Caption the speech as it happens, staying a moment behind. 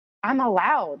I'm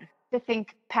allowed to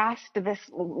think past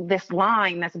this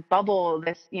line, this bubble,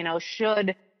 this,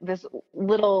 this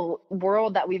little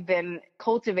world that we've been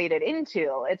cultivated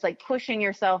into. It's like pushing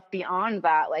yourself beyond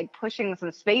that, like pushing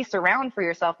some space around for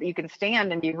yourself that you can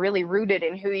stand and be really rooted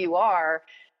in who you are,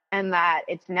 and that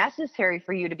it's necessary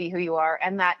for you to be who you are,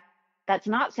 and that's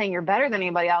not saying you're better than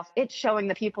anybody else. It's showing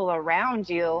the people around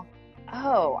you,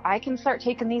 oh, I can start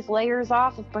taking these layers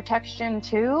off of protection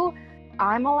too.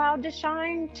 I'm allowed to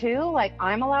shine too. Like,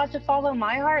 I'm allowed to follow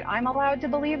my heart. I'm allowed to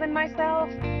believe in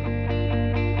myself.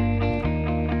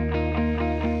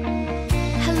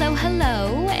 Hello,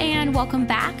 hello, and welcome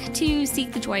back to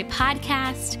Seek the Joy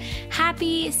podcast.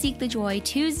 Happy Seek the Joy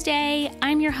Tuesday.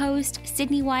 I'm your host,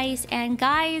 Sydney Weiss, and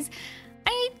guys,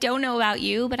 I don't know about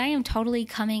you, but I am totally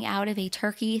coming out of a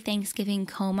turkey Thanksgiving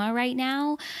coma right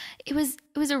now. It was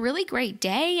a really great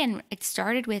day, and it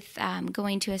started with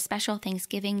going to a special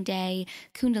Thanksgiving Day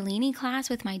Kundalini class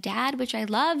with my dad, which I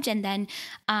loved, and then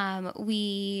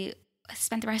we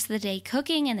spent the rest of the day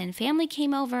cooking, and then family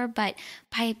came over. But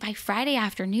by Friday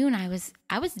afternoon, I was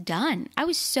done. I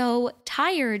was so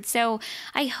tired. So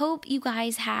I hope you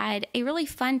guys had a really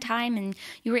fun time and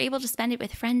you were able to spend it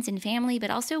with friends and family,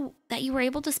 but also that you were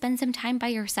able to spend some time by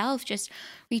yourself, just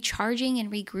recharging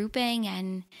and regrouping.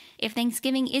 And if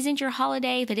Thanksgiving isn't your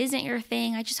holiday, if it isn't your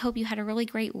thing, I just hope you had a really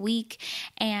great week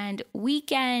and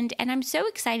weekend. And I'm so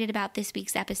excited about this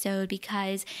week's episode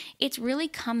because it's really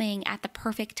coming at the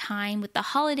perfect time with the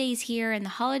holidays here and the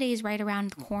holidays right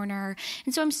around the corner.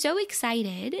 And so I'm so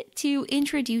excited to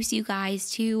introduce you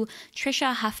guys to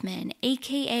Tricia Huffman,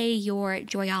 aka Your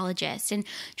Joyologist. And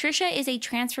Tricia is a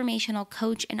transformational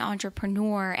coach and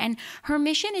entrepreneur, and her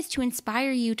mission is to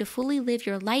inspire you to fully live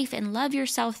your life and love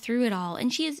yourself through it all.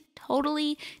 And she is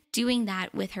totally doing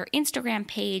that with her Instagram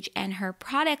page and her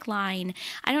product line.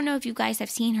 I don't know if you guys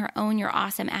have seen her Own Your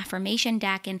Awesome affirmation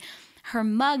deck and her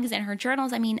mugs and her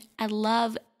journals. I mean, I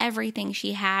love everything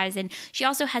she has. And she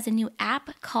also has a new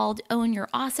app called Own Your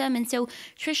Awesome. And so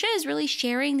Tricia is really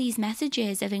sharing these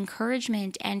messages of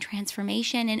encouragement and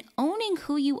transformation and owning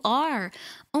who you are,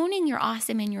 owning your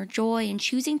awesome and your joy, and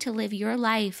choosing to live your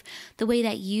life the way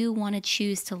that you want to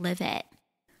choose to live it.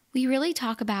 We really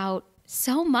talk about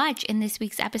so much in this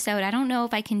week's episode. I don't know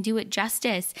if I can do it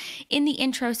justice in the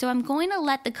intro, so I'm going to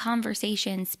let the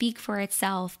conversation speak for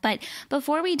itself. But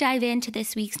before we dive into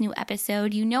this week's new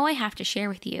episode, you know I have to share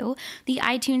with you the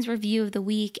iTunes review of the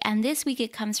week, and this week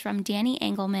it comes from Danny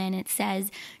Engelman. It says,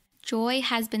 "Joy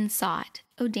has been sought."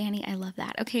 Oh, Danny, I love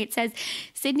that. Okay, it says,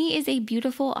 "Sydney is a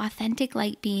beautiful, authentic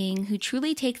light being who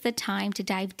truly takes the time to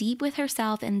dive deep with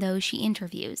herself and those she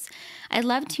interviews. I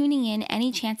love tuning in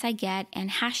any chance I get, and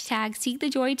hashtag Seek the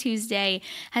Joy Tuesday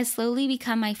has slowly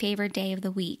become my favorite day of the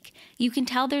week. You can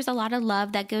tell there's a lot of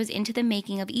love that goes into the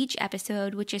making of each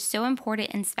episode, which is so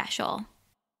important and special."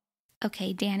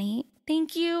 Okay, Danny,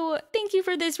 thank you. Thank you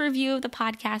for this review of the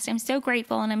podcast. I'm so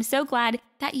grateful, and I'm so glad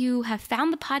that you have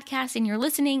found the podcast and you're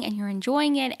listening and you're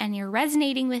enjoying it and you're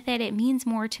resonating with it. It means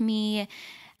more to me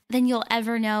than you'll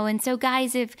ever know. And so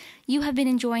guys, if you have been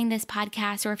enjoying this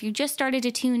podcast, or if you just started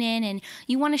to tune in and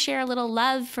you want to share a little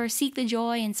love for Seek the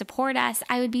Joy and support us,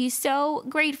 I would be so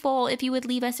grateful if you would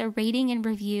leave us a rating and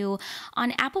review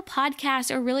on Apple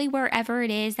Podcasts, or really wherever it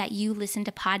is that you listen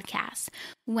to podcasts.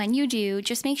 When you do,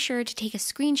 just make sure to take a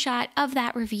screenshot of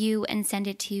that review and send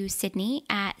it to Sydney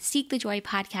at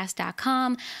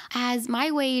seekthejoypodcast.com as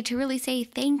my way to really say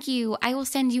thank you. I will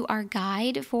send you our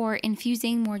guide for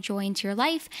infusing more joy into your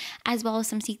life, as well as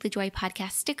some Seek the Joy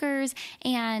podcast stickers.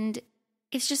 And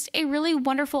it's just a really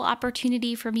wonderful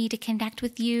opportunity for me to connect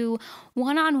with you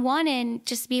one-on-one and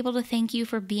just be able to thank you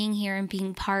for being here and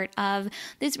being part of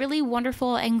this really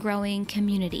wonderful and growing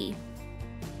community.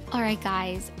 All right,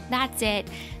 guys, that's it.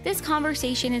 This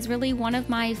conversation is really one of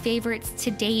my favorites to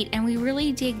date, and we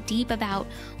really dig deep about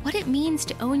what it means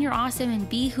to own your awesome and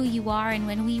be who you are, and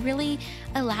when we really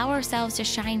allow ourselves to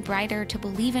shine brighter, to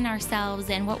believe in ourselves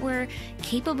and what we're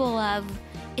capable of,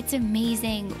 it's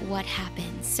amazing what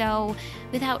happens. So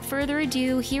without further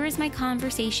ado, here is my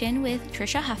conversation with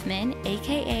Tricia Huffman,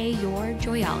 aka Your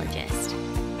Joyologist.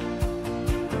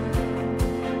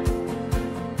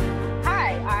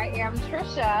 I am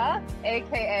Tricia,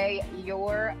 aka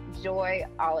Your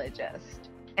Joyologist.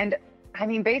 And I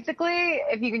mean, basically,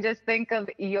 if you can just think of,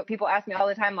 people ask me all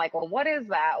the time, like, well, what is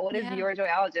that? What is Your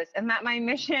Joyologist? And that my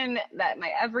mission, that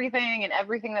my everything and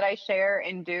everything that I share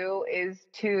and do is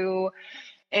to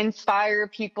inspire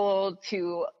people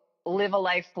to live a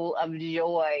life full of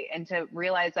joy and to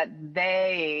realize that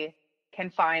they can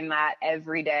find that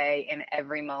every day in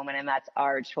every moment. And that's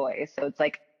our choice. So it's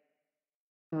like,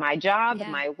 my job, Yeah.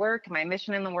 my work, my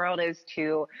mission in the world is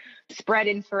to spread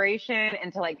inspiration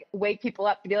and to like wake people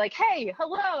up to be like, hey,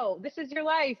 hello, this is your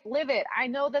life, live it. I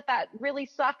know that that really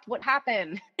sucked what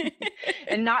happened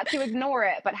and not to ignore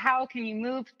it, but how can you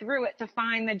move through it to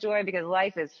find the joy, because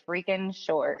life is freaking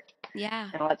short Yeah.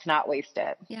 and let's not waste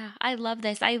it. Yeah. I love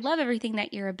this. I love everything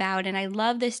that you're about. And I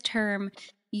love this term,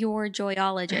 your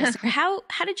joyologist. How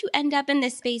did you end up in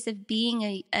this space of being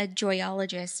a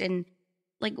joyologist? And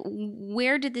like,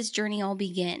 where did this journey all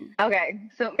begin? Okay,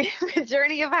 so the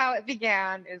journey of how it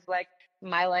began is like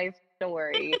my life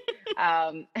story.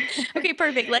 Um, Okay,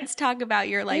 perfect. Let's talk about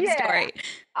your life yeah, story.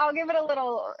 I'll give it a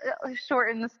little short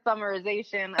in the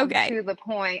summarization of Okay. to the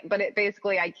point, but it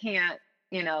basically, I can't,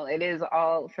 it is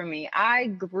all for me. I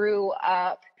grew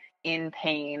up in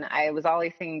pain. I was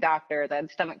always seeing doctors. I had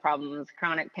stomach problems,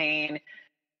 chronic pain.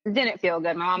 Didn't feel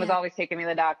good. My mom was Yeah. always taking me to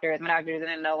the doctors. My doctors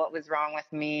didn't know what was wrong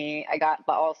with me. I got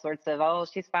all sorts of, oh,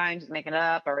 she's fine, she's making it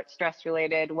up, or it's stress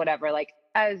related, whatever. Like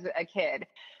as a kid,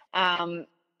 um,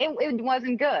 it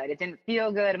wasn't good. It didn't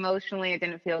feel good emotionally. It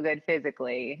didn't feel good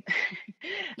physically.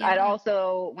 I'd Yeah.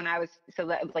 also, when I was, so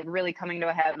that was like really coming to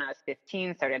a head when I was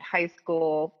 15, started high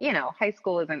school. High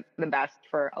school isn't the best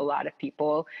for a lot of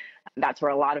people. That's where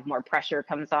a lot of more pressure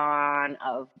comes on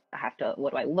of I have to,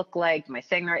 what do I look like? Am I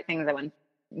saying the right things? I want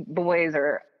boys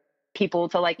or people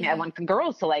to like me. I Yeah. want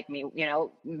girls to like me,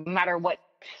 no matter what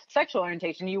sexual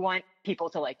orientation, you want people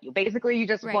to like you. Basically, you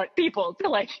just Right. want people to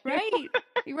like you. Right.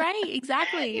 Right.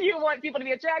 Exactly. You want people to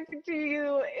be attracted to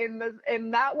you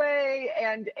in that way,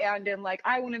 and in like,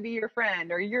 I want to be your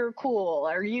friend, or you're cool,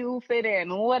 or you fit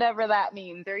in, whatever that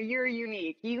means, or you're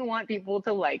unique. You want people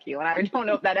to like you, and I don't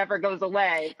know if that ever goes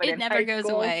away, but It in never high goes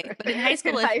school, away. But in high in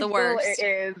school, it's high the school, worst.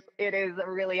 it is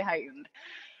really heightened.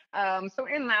 So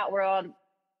in that world,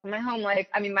 my home life,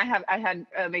 I mean, I had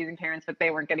amazing parents, but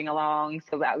they weren't getting along.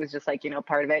 So that was just like,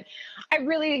 part of it. I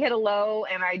really hit a low,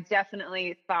 and I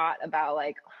definitely thought about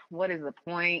like, what is the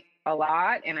point a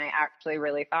lot? And I actually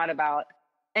really thought about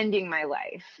ending my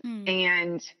life. Mm.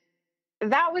 And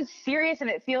that was serious, and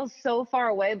it feels so far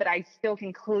away, but I still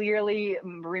can clearly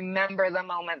remember the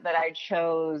moment that I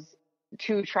chose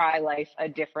to try life a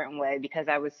different way, because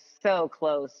I was so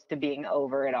close to being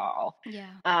over it all. Yeah.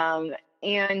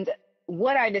 And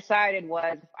what I decided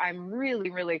was, if I'm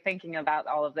really, really thinking about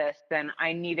all of this, then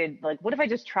I needed, like, what if I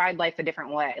just tried life a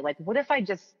different way? Like, what if I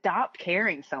just stopped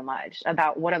caring so much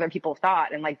about what other people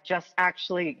thought, and like just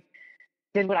actually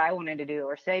did what I wanted to do,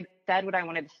 or said what I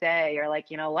wanted to say, or like,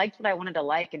 liked what I wanted to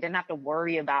like, and didn't have to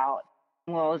worry about,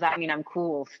 well, does that mean I'm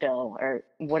cool still, or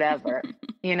whatever,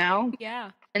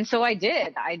 Yeah. And so I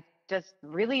did. I just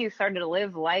really started to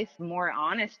live life more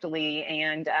honestly.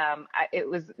 And it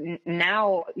was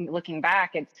now looking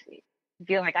back, it's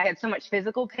feeling like I had so much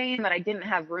physical pain that I didn't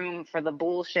have room for the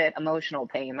bullshit emotional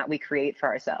pain that we create for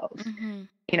ourselves.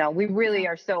 Mm-hmm. We really Yeah.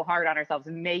 are so hard on ourselves,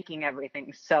 making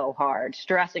everything so hard,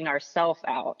 stressing ourselves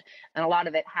out. And a lot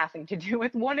of it having to do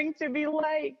with wanting to be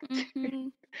liked. Mm-hmm.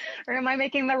 Or am I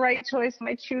making the right choice? Am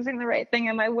I choosing the right thing?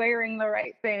 Am I wearing the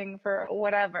right thing for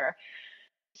whatever?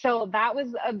 So that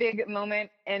was a big moment.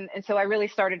 And so I really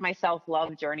started my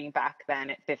self-love journey back then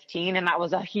at 15. And that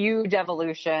was a huge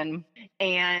evolution.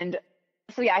 And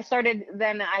so, yeah,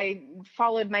 I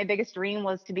followed my biggest dream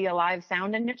was to be a live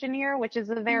sound engineer, which is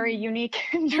a very unique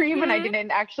dream. And I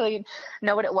didn't actually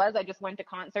know what it was. I just went to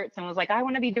concerts and was like, I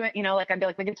want to be doing, like I'd be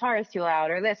like, the guitar is too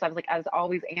loud, or this. I was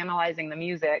always analyzing the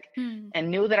music and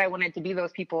knew that I wanted to be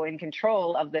those people in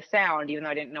control of the sound, even though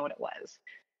I didn't know what it was.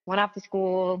 Went off to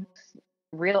school,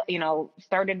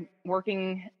 started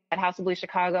working at House of Blues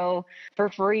Chicago for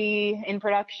free in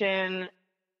production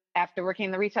after working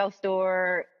in the retail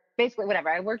store. Basically, whatever.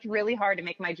 I worked really hard to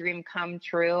make my dream come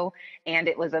true, and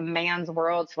it was a man's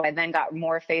world. So I then got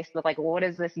more faced with like, what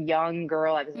is this young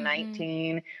girl? I was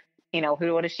 19.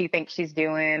 What does she think she's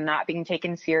doing? Not being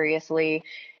taken seriously.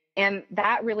 And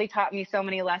that really taught me so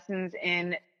many lessons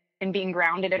in being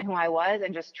grounded in who I was,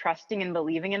 and just trusting and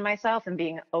believing in myself, and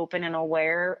being open and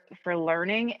aware for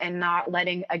learning, and not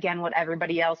letting, again, what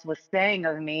everybody else was saying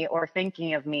of me or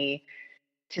thinking of me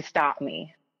to stop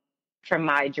me from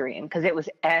my dream. Because it was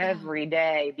every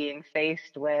day being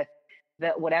faced with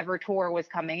whatever tour was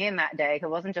coming in that day. It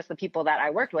wasn't just the people that I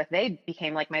worked with. They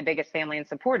became like my biggest family and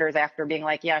supporters after being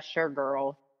like, yeah, sure,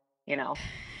 girl,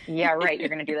 yeah, right, you're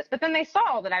going to do this. But then they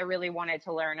saw that I really wanted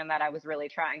to learn and that I was really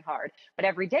trying hard. But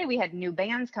every day we had new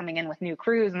bands coming in with new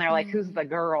crews, and they're like, who's the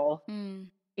girl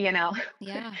you know?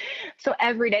 Yeah. So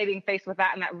every day being faced with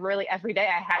that, and that really every day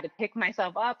I had to pick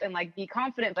myself up and like be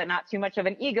confident, but not too much of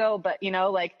an ego, but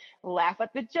like laugh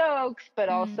at the jokes, but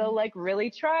also like really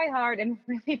try hard and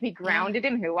really be grounded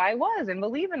in who I was and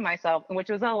believe in myself, which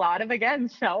was a lot of, again,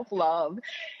 self-love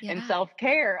and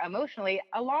self-care emotionally.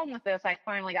 Along with this, I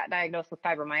finally got diagnosed with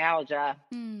fibromyalgia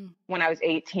when I was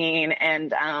 18,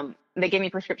 and they gave me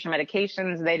prescription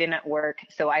medications. They didn't work.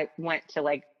 So I went to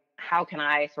like, how can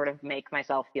I sort of make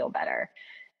myself feel better?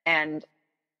 And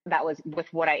that was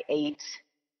with what I ate,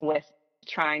 with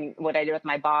trying what I did with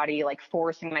my body, like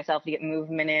forcing myself to get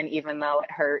movement in, even though it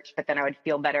hurt, but then I would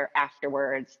feel better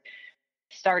afterwards.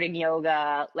 Starting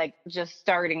yoga, like just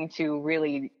starting to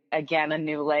really, again, a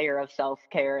new layer of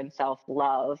self-care and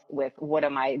self-love with what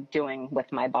am I doing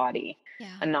with my body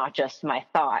and not just my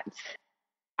thoughts.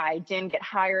 I didn't get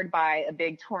hired by a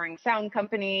big touring sound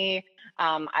company.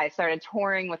 I started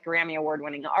touring with Grammy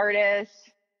Award-winning artists.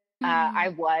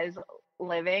 I was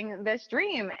living this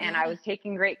dream, and I was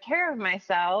taking great care of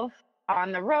myself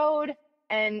on the road.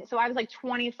 And so I was like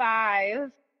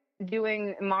 25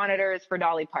 doing monitors for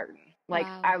Dolly Parton. Like,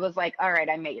 I was like, all right,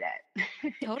 I made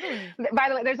it. Totally. By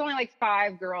the way, there's only like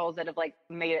 5 girls that have like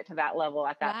made it to that level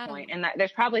at that point. And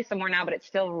there's probably some more now, but it's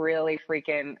still really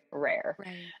freaking rare.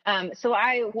 Right. So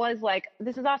I was like,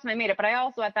 this is awesome, I made it. But I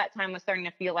also at that time was starting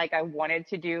to feel like I wanted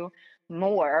to do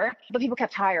more, but people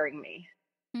kept hiring me.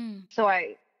 So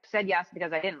I said yes,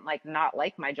 because I didn't not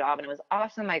like my job, and it was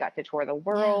awesome. I got to tour the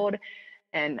world,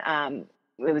 and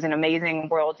it was an amazing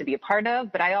world to be a part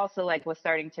of, but I also was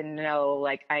starting to know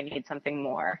I need something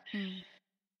more.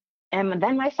 And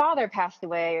then my father passed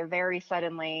away very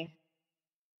suddenly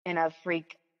in a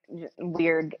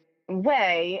weird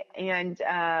way. And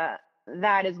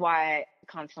that is why I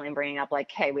constantly am bringing up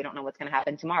hey, we don't know what's going to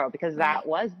happen tomorrow, because that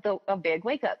was a big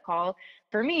wake up call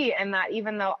for me. And that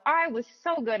even though I was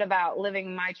so good about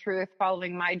living my truth,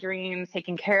 following my dreams,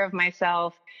 taking care of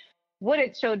myself, what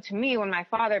it showed to me when my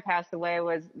father passed away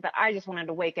was that I just wanted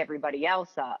to wake everybody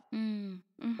else up.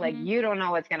 You don't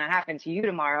know what's going to happen to you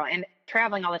tomorrow. And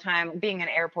traveling all the time, being in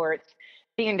airports,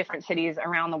 being in different cities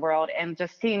around the world, and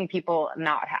just seeing people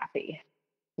not happy,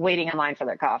 waiting in line for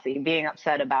their coffee, being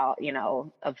upset about,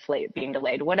 a flight being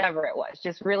delayed, whatever it was,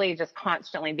 just really just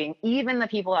constantly being, even the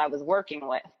people I was working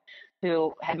with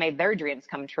who had made their dreams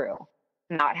come true,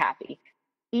 not happy.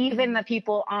 Even the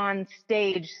people on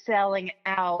stage selling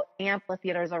out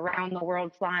amphitheaters around the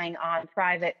world, flying on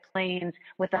private planes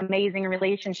with amazing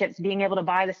relationships, being able to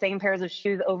buy the same pairs of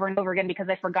shoes over and over again because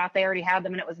they forgot they already had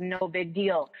them and it was no big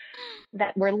deal.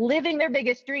 That were living their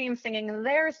biggest dreams, singing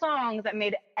their songs that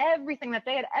made everything that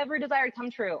they had ever desired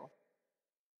come true,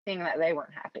 seeing that they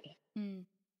weren't happy.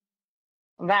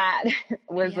 That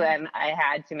was when I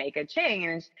had to make a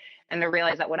change and to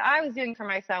realize that what I was doing for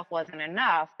myself wasn't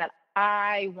enough, that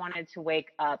I wanted to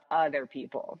wake up other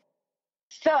people.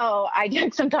 So I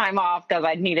took some time off because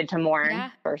I needed to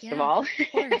mourn, first of all.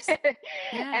 Of course.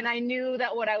 And I knew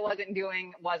that what I wasn't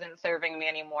doing wasn't serving me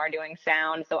anymore, doing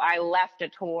sound. So I left a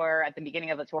tour at the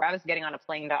beginning of the tour. I was getting on a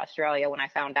plane to Australia when I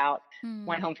found out,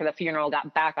 went home for the funeral,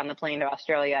 got back on the plane to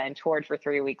Australia, and toured for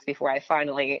 3 weeks before I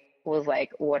finally was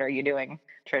like, what are you doing,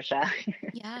 Tricia?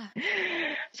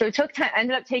 So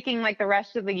ended up taking the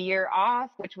rest of the year off,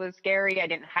 which was scary. I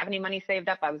didn't have any money saved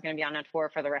up. I was going to be on a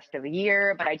tour for the rest of the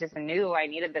year, but I just knew I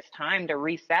needed this time to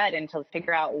reset and to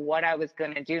figure out what I was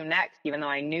going to do next, even though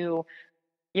I knew,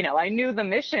 I knew the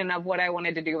mission of what I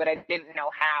wanted to do, but I didn't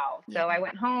know how. So I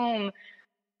went home.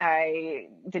 I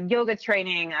did yoga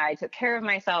training. I took care of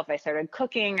myself. I started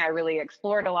cooking. I really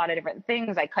explored a lot of different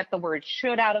things. I cut the word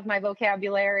should out of my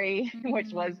vocabulary,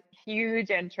 which was huge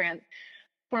and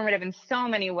transformative in so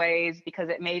many ways, because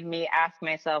it made me ask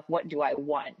myself, what do I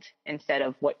want, instead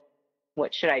of what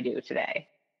should I do today?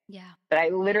 But I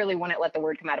literally wouldn't let the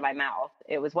word come out of my mouth.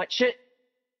 It was what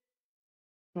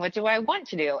do I want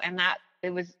to do? And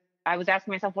I was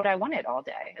asking myself what I wanted all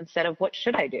day, instead of what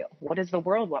should I do? What does the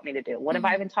world want me to do? What have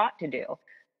I been taught to do?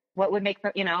 What would make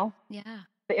the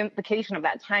implication of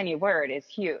that tiny word is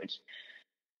huge.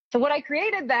 So what I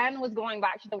created then was going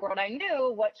back to the world I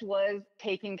knew, which was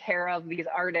taking care of these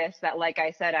artists that, like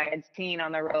I said, I had seen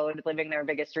on the road, living their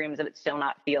biggest dreams, but still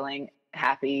not feeling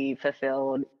happy,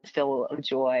 fulfilled, full of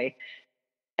joy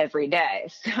every day.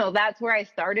 So that's where I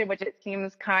started, which it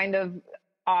seems kind of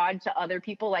odd to other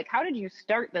people. How did you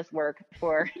start this work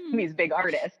for these big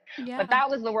artists? But that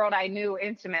was the world I knew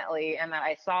intimately, and that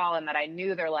I saw, and that I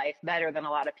knew their life better than a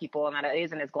lot of people, and that it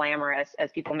isn't as glamorous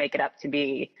as people make it up to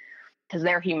be, because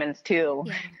they're humans too,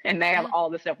 and they have all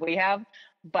the stuff we have,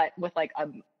 but with a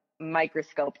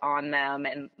microscope on them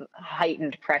and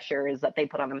heightened pressures that they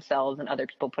put on themselves and other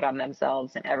people put on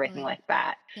themselves and everything Totally. like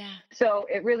that. Yeah. So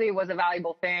it really was a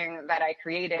valuable thing that I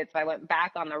created. So I went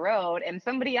back on the road, and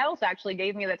somebody else actually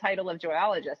gave me the title of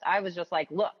Joyologist. I was just like,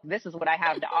 look, this is what I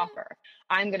have to offer.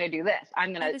 I'm going to do this. I'm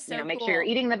going That to, is so make sure you're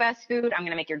cool. eating the best food. I'm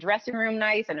going to make your dressing room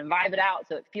nice and vibe it out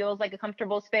so it feels like a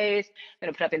comfortable space. I'm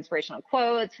going to put up inspirational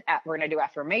quotes. We're going to do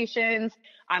affirmations.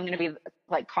 I'm going to be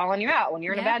like calling you out when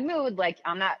you're in a Yep. bad mood. Like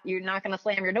you're not going to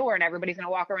slam your door and everybody's going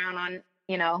to walk around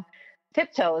on,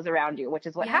 tiptoes around you, which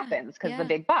is what Yeah. happens because the Yeah.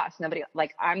 big boss, nobody,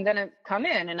 like, I'm going to come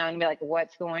in and I'm going to be like,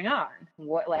 what's going on?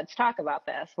 Let's talk about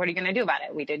this. What are you going to do about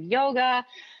it? We did yoga.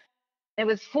 It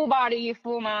was full body,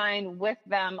 full mind with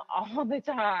them all the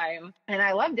time. And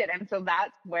I loved it. And so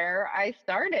that's where I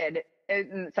started.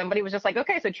 And somebody was just like,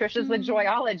 okay, so Tricia's the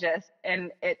joyologist,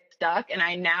 and it stuck. And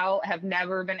I now have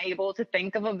never been able to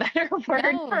think of a better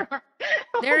word No, for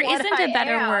there what isn't I a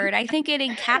better am. word. I think it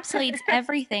encapsulates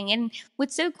everything. And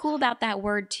what's so cool about that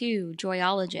word too,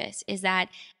 joyologist, is that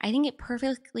I think it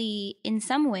perfectly, in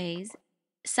some ways,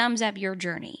 sums up your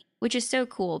journey, which is so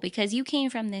cool because you came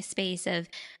from this space of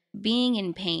being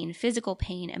in pain, physical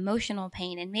pain, emotional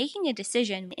pain, and making a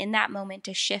decision in that moment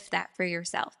to shift that for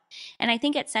yourself. And I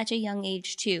think at such a young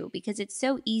age too, because it's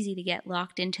so easy to get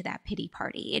locked into that pity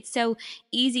party. It's so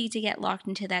easy to get locked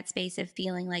into that space of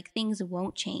feeling like things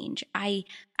won't change. I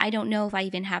don't know if I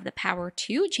even have the power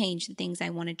to change the things I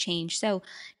want to change. So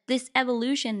this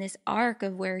evolution, this arc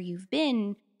of where you've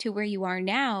been to where you are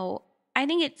now, I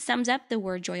think it sums up the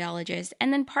word joyologist.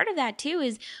 And then part of that too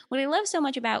is what I love so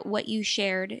much about what you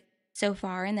shared so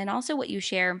far, and then also what you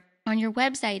share on your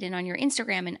website and on your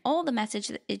Instagram and all the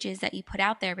messages that you put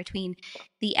out there between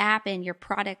the app and your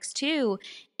products too,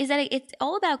 is that it's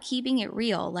all about keeping it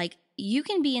real. Like you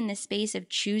can be in the space of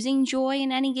choosing joy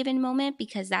in any given moment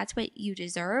because that's what you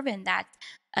deserve and that's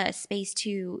a space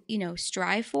to,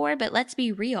 strive for. But let's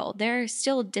be real, there are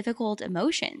still difficult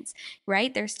emotions,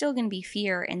 right? There's still going to be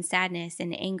fear and sadness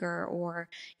and anger or,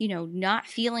 not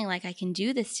feeling like I can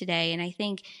do this today. And I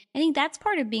think that's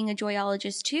part of being a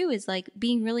joyologist too, is like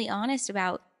being really honest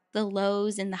about the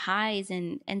lows and the highs.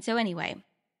 And so anyway,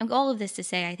 all of this to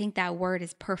say, I think that word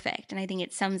is perfect. And I think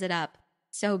it sums it up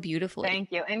so beautifully.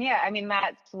 Thank you. And yeah, I mean,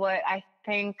 that's what I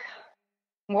think.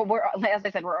 Well, as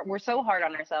I said, we're so hard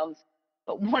on ourselves.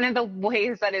 But one of the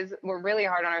ways we're really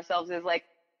hard on ourselves is like,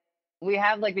 we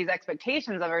have like these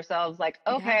expectations of ourselves, like,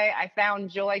 okay, Yeah. I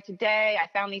found joy today. I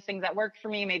found these things that work for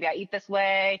me. Maybe I eat this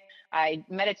way. I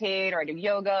meditate or I do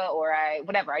yoga or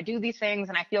whatever. I do these things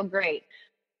and I feel great.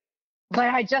 But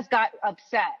I just got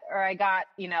upset or I got,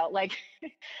 like,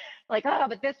 like, oh,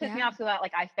 but this pissed me off so that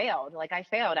like I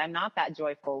failed. I'm not that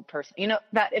joyful person,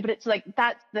 but it's like,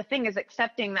 that's the thing, is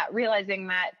accepting that, realizing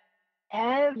that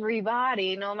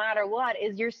everybody, no matter what,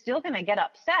 you're still going to get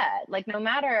upset. Like, no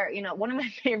matter, one of my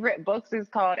favorite books is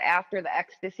called After the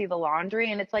Ecstasy, the Laundry.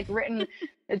 And it's like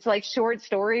it's like short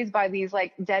stories by these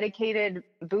like dedicated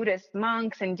Buddhist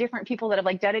monks and different people that have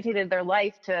like dedicated their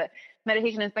life to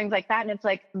meditation and things like that. And it's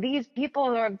like, these people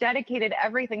who have dedicated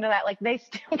everything to that, like they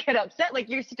still get upset. Like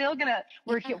you're still gonna,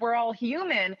 we're all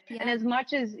human. Yeah. And as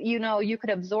much as, you could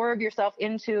absorb yourself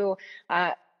into,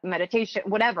 meditation,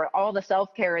 whatever, all the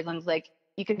self-care isms, like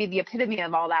you could be the epitome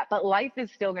of all that, but life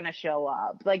is still going to show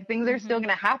up. Like things are still going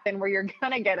to happen where you're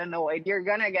going to get annoyed. You're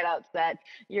going to get upset.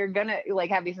 You're going to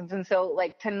like have these things. And so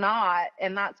like to not,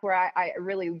 and that's where I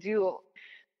really do,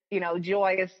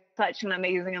 joy is such an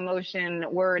amazing emotion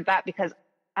word, that because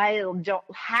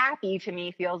happy to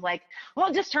me feels like,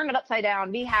 well, just turn it upside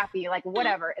down, be happy, like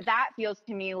whatever. That feels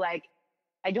to me like,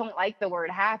 I don't like the word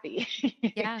happy.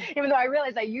 Yeah. Even though I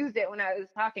realized I used it when I was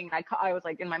talking, I was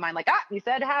like in my mind, like, you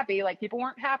said happy, like people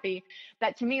weren't happy.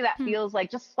 That to me, that feels like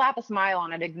just slap a smile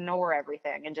on it, ignore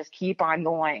everything and just keep on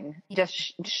going. Yeah.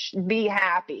 Just be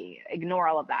happy, ignore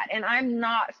all of that. And I'm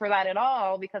not for that at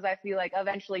all, because I feel like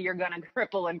eventually you're going to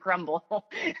cripple and crumble.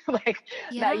 Like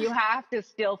that you have to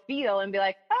still feel and be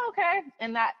like, oh, okay.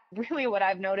 And that really what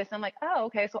I've noticed, I'm like, oh,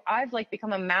 okay. So I've like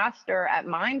become a master at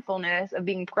mindfulness of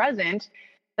being present.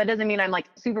 That doesn't mean I'm like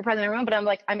super present in the room, but I'm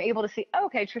like, I'm able to see, oh,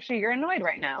 okay, Tricia, you're annoyed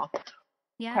right now.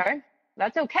 Yeah. Okay.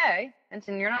 That's okay. And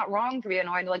so you're not wrong to be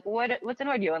annoyed. Like what's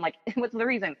annoyed you? And like, what's the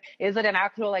reason? Is it an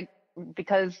actual, like,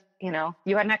 because, you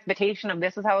had an expectation of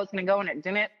this is how it's going to go and it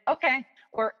didn't? Okay.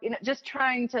 Or, just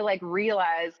trying to like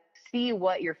realize, see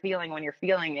what you're feeling when you're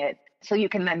feeling it so you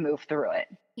can then move through it.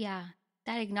 Yeah.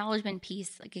 that acknowledgement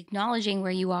piece, like acknowledging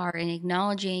where you are and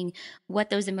acknowledging what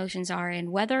those emotions are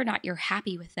and whether or not you're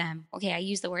happy with them. Okay, I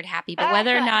use the word happy, but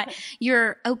whether or not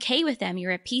you're okay with them,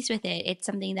 you're at peace with it. It's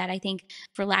something that I think,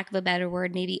 for lack of a better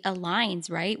word, maybe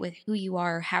aligns, right, with who you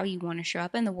are, how you want to show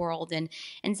up in the world, and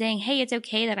saying, hey, it's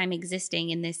okay that I'm existing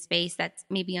in this space that's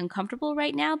maybe uncomfortable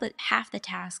right now, but half the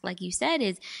task, like you said,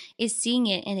 is seeing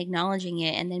it and acknowledging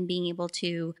it and then being able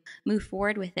to move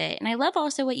forward with it. And I love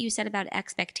also what you said about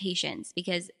expectations,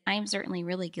 because I am certainly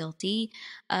really guilty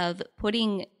of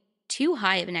putting too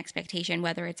high of an expectation,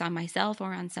 whether it's on myself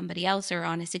or on somebody else or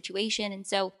on a situation. And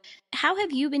so how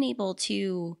have you been able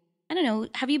to, I don't know,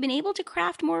 have you been able to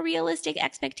craft more realistic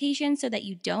expectations so that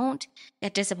you don't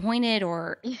get disappointed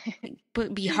or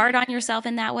be hard on yourself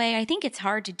in that way? I think it's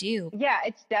hard to do. Yeah,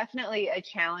 it's definitely a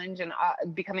challenge, and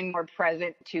becoming more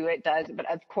present to it does. But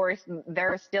of course,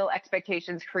 there are still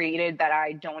expectations created that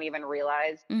I don't even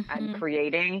realize I'm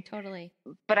creating. Totally.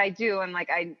 But I do, and like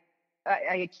I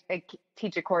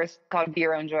teach a course called Be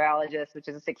Your Joyologist, which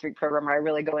is a 6-week program where I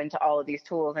really go into all of these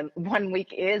tools. And one of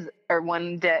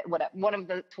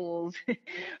the tools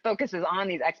focuses on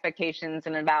these expectations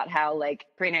and about how like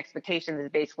creating expectations is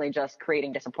basically just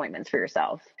creating disappointments for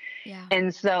yourself. Yeah.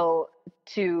 And so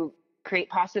to create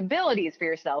possibilities for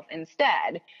yourself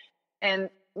instead, and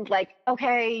like,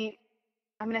 okay,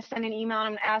 I'm going to send an email and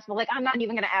I'm going to ask, but like, I'm not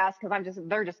even going to ask because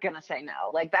they're just going to say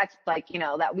no. Like, that's like,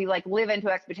 that we like live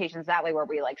into expectations that way where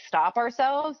we like stop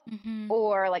ourselves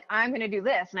or like, I'm going to do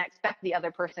this and I expect the other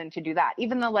person to do that.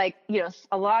 Even though like,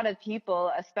 a lot of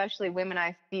people, especially women,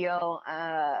 I feel,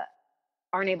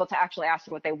 aren't able to actually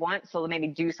ask what they want. So maybe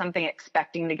do something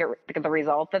expecting to get the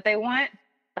result that they want.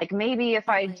 Like maybe if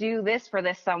I do this for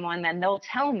this someone, then they'll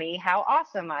tell me how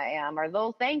awesome I am, or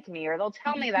they'll thank me, or they'll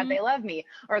tell me that they love me,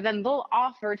 or then they'll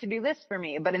offer to do this for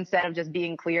me. But instead of just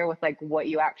being clear with like what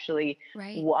you actually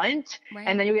want,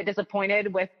 and then you get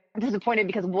disappointed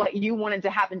because what you wanted to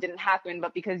happen didn't happen,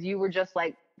 but because you were just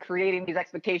like creating these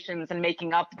expectations and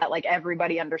making up that like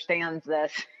everybody understands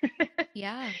this.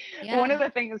 Yeah. One of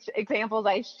the examples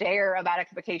I share about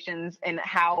expectations and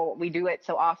how we do it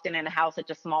so often and how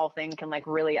such a small thing can like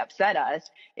really upset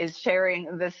us is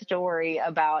sharing this story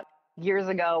about years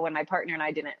ago when my partner and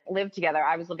I didn't live together.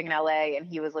 I was living in LA and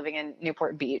he was living in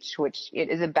Newport Beach, which it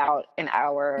is about an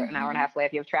hour and a half away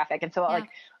if you have traffic. And so like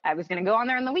I was going to go on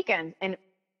there on the weekends, and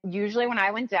usually when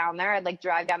I went down there, I'd like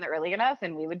drive down there early enough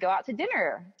and we would go out to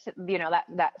dinner,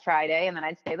 that Friday, and then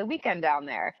I'd stay the weekend down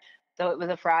there. So it was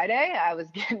a Friday. I was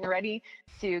getting ready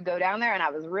to go down there and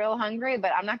I was real hungry,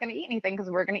 but I'm not going to eat anything because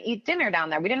we're going to eat dinner down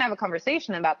there. We didn't have a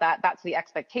conversation about that. That's the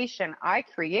expectation I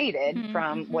created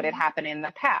from what had happened in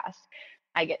the past.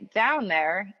 I get down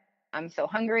there. I'm so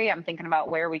hungry. I'm thinking about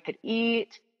where we could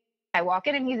eat. I walk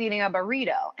in and he's eating a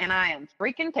burrito and I am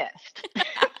freaking pissed.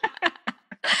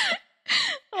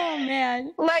 Oh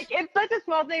man. Like, it's such a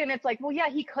small thing. And it's like, well, yeah,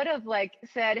 he could have like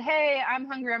said, hey, I'm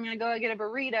hungry. I'm going to go get a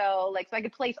burrito. Like, so I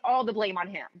could place all the blame on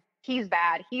him. He's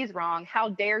bad. He's wrong. How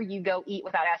dare you go eat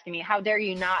without asking me? How dare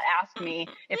you not ask me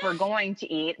if we're going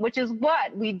to eat, which is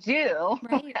what we do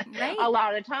a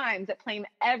lot of times that blame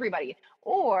everybody.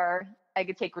 Or I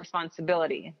could take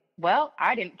responsibility. Well,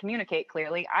 I didn't communicate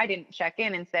clearly. I didn't check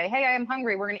in and say, hey, I'm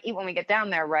hungry. We're going to eat when we get down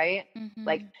there, right?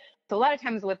 Like, so a lot of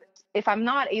times if I'm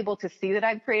not able to see that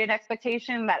I've created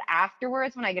expectation, that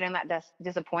afterwards when I get in that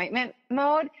disappointment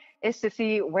mode is to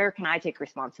see where can I take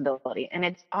responsibility. And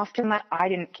it's often that I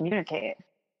didn't communicate,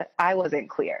 that I wasn't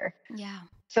clear. Yeah.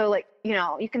 So like,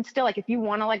 you can still like, if you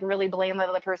want to like really blame that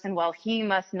other person, well, he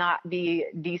must not be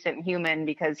decent human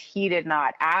because he did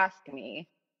not ask me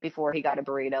before he got a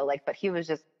burrito. Like, but he was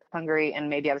just hungry and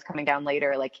maybe I was coming down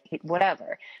later, like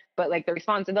whatever. But like the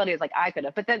responsibility is like I could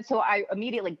have. But then so I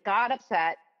immediately got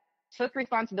upset, took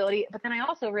responsibility. But then I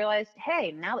also realized,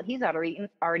 hey, now that he's already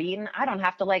eaten, I don't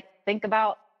have to like think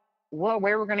about where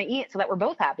we're going to eat so that we're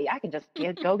both happy. I can just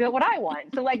go get what I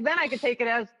want. So like then I could take it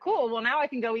as cool. Well, now I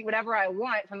can go eat whatever I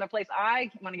want from the place I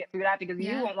want to get food at because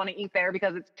you won't want to eat there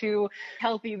because it's too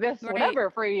healthy, whatever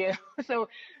for you. So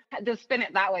just spin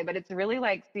it that way. But it's really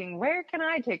like seeing where can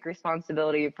I take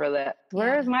responsibility for this?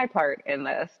 Where is my part in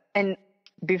this? And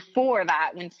before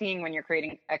that, when you're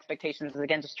creating expectations is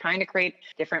again, just trying to create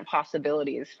different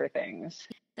possibilities for things.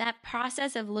 That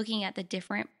process of looking at the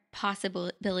different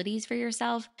possibilities for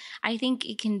yourself, I think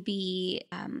it can be,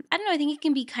 I think it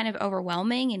can be kind of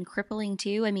overwhelming and crippling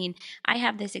too. I mean, I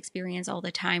have this experience all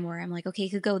the time where I'm like, okay,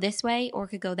 it could go this way or it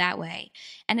could go that way.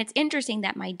 And it's interesting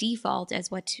that my default as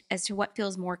to what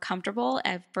feels more comfortable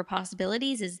for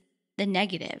possibilities is the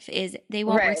negative, is they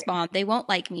won't respond. They won't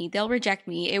like me. They'll reject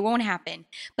me. It won't happen.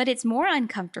 But it's more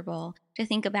uncomfortable to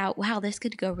think about, wow, this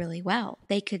could go really well.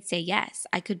 They could say yes.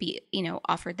 I could be,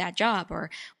 offered that job or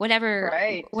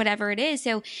Right. whatever it is.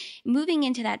 So moving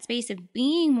into that space of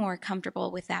being more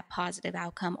comfortable with that positive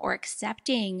outcome or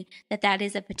accepting that that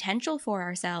is a potential for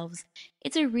ourselves,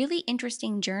 it's a really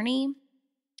interesting journey.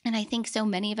 And I think so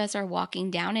many of us are walking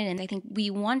down it. And I think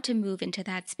we want to move into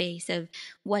that space of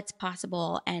what's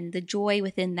possible and the joy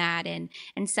within that and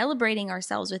celebrating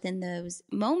ourselves within those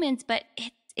moments. But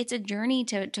it's a journey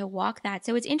to walk that.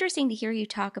 So it's interesting to hear you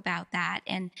talk about that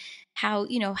and how,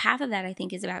 half of that I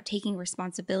think is about taking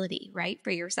responsibility, right,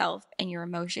 for yourself and your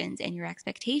emotions and your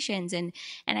expectations. And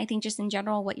I think just in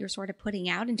general, what you're sort of putting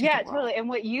out into the Yeah, world. totally. And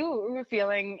what you were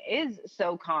feeling is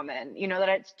so common, that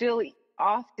it still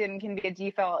often can be a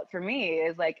default for me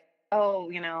is like,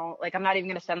 oh, like I'm not even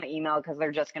going to send the email because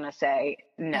they're just going to say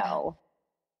Yeah. no.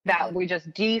 Yeah. That we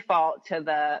just default to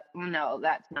the no,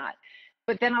 that's not.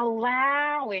 But then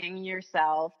allowing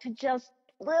yourself to just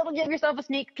give yourself a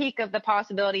sneak peek of the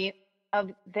possibility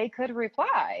of they could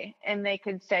reply and they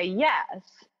could say yes.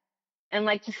 And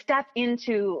like to step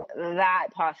into that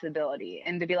possibility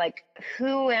and to be like,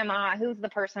 who am I? Who's the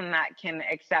person that can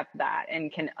accept that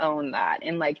and can own that?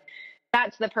 And like,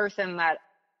 that's the person that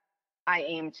I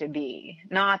aim to be,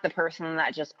 not the person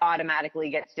that just automatically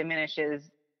gets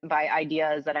diminishes by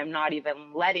ideas that I'm not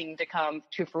even letting to come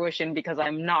to fruition because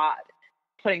I'm not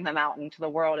putting them out into the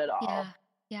world at all.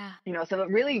 Yeah. So it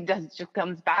really just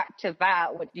comes back to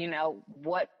that,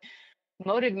 what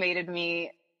motivated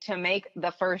me to make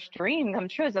the first dream come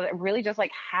true is that it really just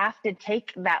like have to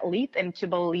take that leap into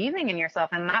believing in yourself.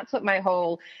 And that's what my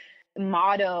whole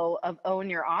motto of Own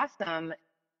Your Awesome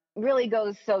really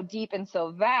goes so deep and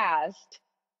so vast.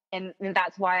 And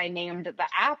that's why I named the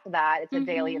app that. It's a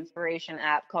daily inspiration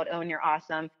app called Own Your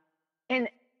Awesome. And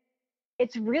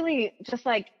it's really just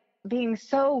like being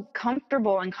so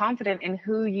comfortable and confident in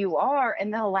who you are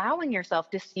and allowing yourself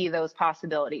to see those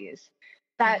possibilities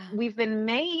that we've been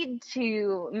made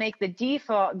to make the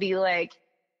default be like,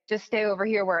 just stay over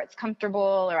here where it's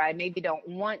comfortable, or I maybe don't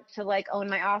want to like own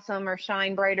my awesome or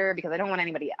shine brighter because I don't want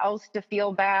anybody else to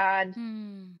feel bad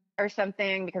or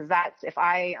something, because that's if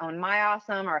I own my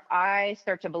awesome or if I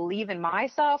start to believe in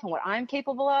myself and what I'm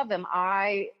capable of, am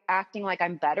I acting like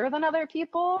I'm better than other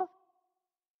people?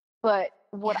 But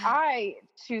what I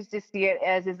choose to see it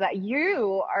as is that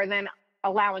you are then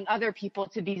allowing other people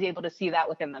to be able to see that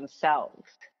within themselves.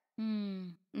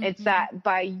 It's that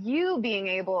by you being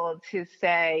able to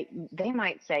say, they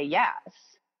might say, yes,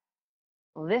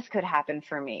 well, this could happen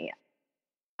for me.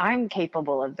 I'm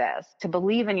capable of this, to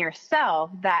believe in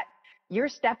yourself, that you're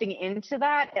stepping into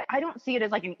that. I don't see it as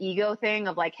like an ego thing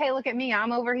of like, hey, look at me,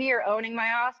 I'm over here owning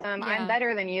my awesome. I'm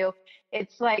better than you.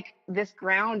 It's like this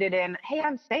grounded in, hey,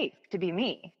 I'm safe to be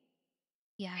me.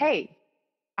 Hey,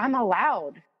 I'm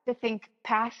allowed to think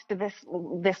past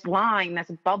this line,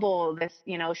 this bubble, this,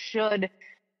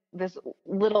 this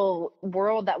little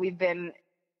world that we've been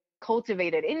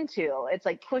cultivated into. It's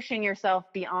like pushing yourself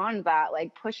beyond that,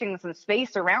 like pushing some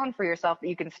space around for yourself that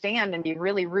you can stand and be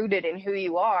really rooted in who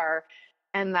you are,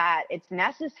 and that it's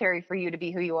necessary for you to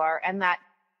be who you are, and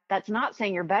that's not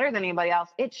saying you're better than anybody else.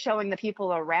 It's showing the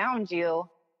people around you,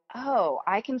 oh,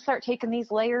 I can start taking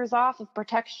these layers off of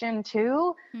protection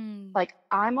too. Like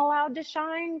I'm allowed to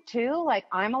shine too. Like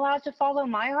I'm allowed to follow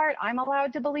my heart. I'm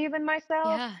allowed to believe in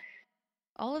myself.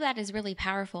 All of that is really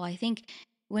powerful. I think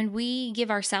when we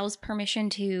give ourselves permission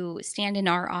to stand in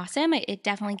our awesome, it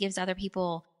definitely gives other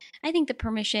people, I think, the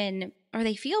permission, or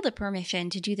they feel the permission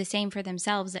to do the same for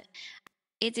themselves.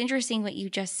 It's interesting what you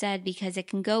just said, because it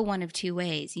can go one of two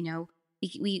ways.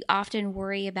 We often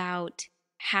worry about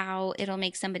how it'll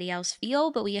make somebody else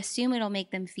feel, but we assume it'll make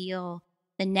them feel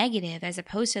the negative as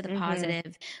opposed to the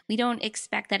positive. We don't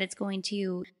expect that it's going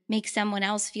to make someone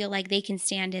else feel like they can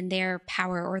stand in their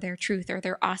power or their truth or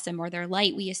their awesome or their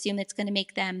light. We assume it's going to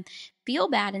make them feel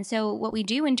bad. And so what we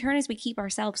do in turn is we keep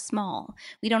ourselves small.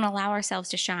 We don't allow ourselves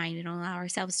to shine. We don't allow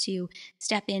ourselves to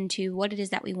step into what it is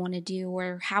that we want to do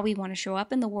or how we want to show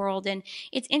up in the world. And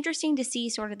it's interesting to see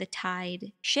sort of the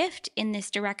tide shift in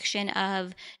this direction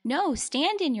of, no,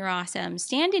 stand in your awesome,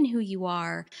 stand in who you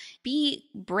are, be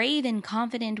brave and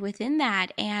confident within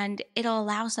that, and it'll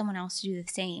allow someone else to do the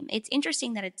same. It's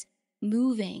interesting that it's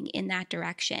moving in that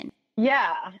direction.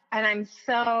 Yeah. And I'm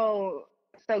so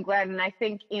glad. And I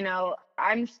think,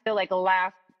 I'm still like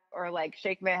laugh or like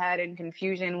shake my head in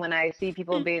confusion when I see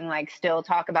people being like, still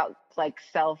talk about like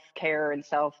self-care and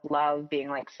self-love being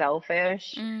like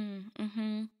selfish.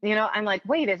 I'm like,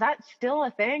 wait, is that still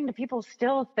a thing? Do people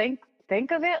still think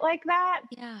of it like that?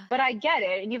 Yeah. But I get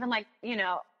it. And even like,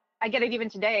 I get it even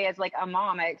today as like a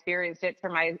mom. I experienced it for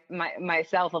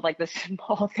myself of like this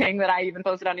small thing that I even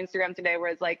posted on Instagram today, where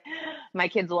it's like my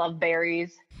kids love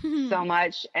berries so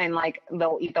much, and like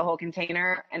they'll eat the whole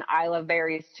container, and I love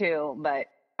berries too, but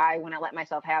I wouldn't let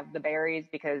myself have the berries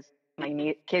because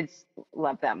my kids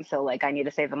love them. So like I need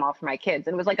to save them all for my kids.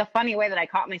 And it was like a funny way that I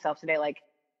caught myself today, like,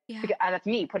 Yeah. because that's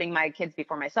me putting my kids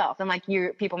before myself. And like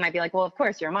people might be like, well, of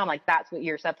course you're a mom. Like that's what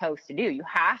you're supposed to do. You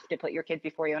have to put your kids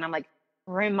before you. And I'm like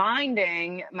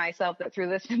reminding myself that through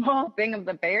this small thing of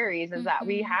the berries is that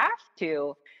we have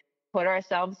to put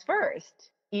ourselves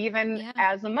first, even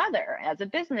as a mother, as a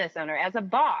business owner, as a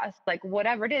boss, like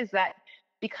whatever it is, that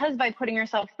because by putting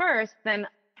yourself first, then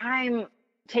I'm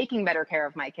taking better care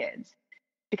of my kids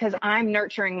because I'm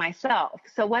nurturing myself.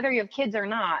 So whether you have kids or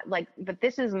not, like, but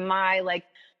this is my, like,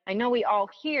 I know we all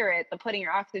hear it, the putting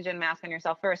your oxygen mask on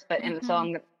yourself first, but, and so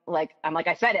I'm like,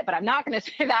 I said it, but I'm not going to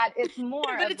say that. It's more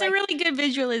but of it's like, a really good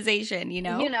visualization,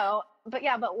 but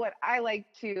yeah, but what I like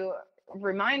to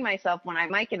remind myself when I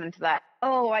might get into that,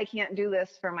 oh, I can't do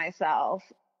this for myself,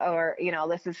 or,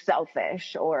 this is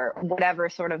selfish or whatever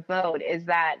sort of mode, is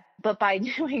that, but by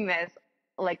doing this,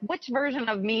 like, which version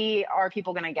of me are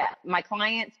people going to get? My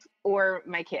clients or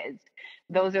my kids?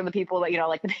 Those are the people that,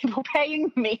 like the people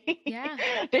paying me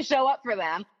to show up for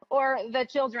them, or the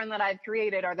children that I've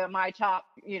created are my top,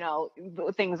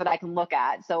 things that I can look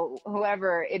at. So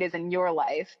whoever it is in your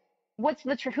life, who's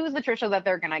the Tricia that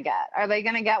they're going to get? Are they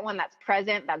going to get one that's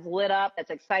present, that's lit up, that's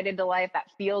excited to life,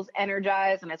 that feels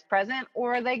energized and is present?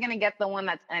 Or are they going to get the one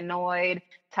that's annoyed,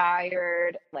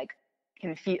 tired, like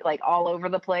confused, like all over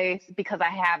the place because I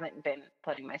haven't been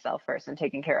putting myself first and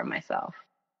taking care of myself?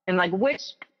 And like,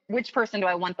 which person do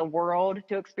I want the world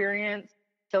to experience?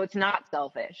 So it's not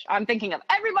selfish. I'm thinking of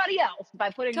everybody else by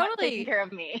taking care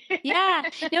of me. Yeah.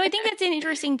 No, I think that's an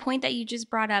interesting point that you just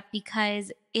brought up,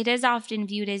 because it is often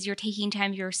viewed as you're taking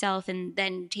time for yourself, and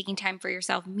then taking time for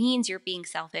yourself means you're being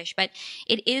selfish. But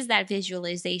it is that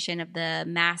visualization of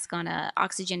the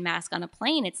oxygen mask on a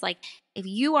plane. It's like, if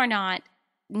you are not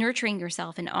nurturing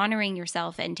yourself and honoring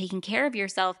yourself and taking care of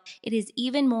yourself, it is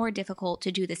even more difficult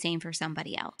to do the same for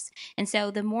somebody else. And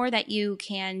so the more that you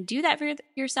can do that for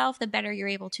yourself, the better you're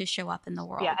able to show up in the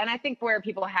world. Yeah. And I think where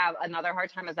people have another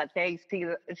hard time is that they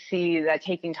see that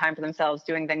taking time for themselves,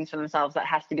 doing things for themselves, that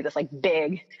has to be this like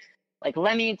big, like,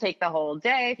 let me take the whole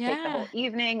day, take the whole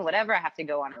evening, whatever. I have to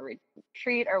go on a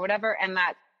retreat or whatever. And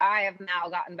that I have now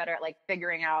gotten better at like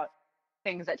figuring out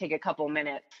things that take a couple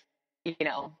minutes,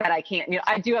 that I can't,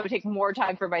 I do have to take more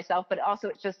time for myself, but also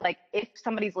it's just like, if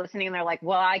somebody's listening and they're like,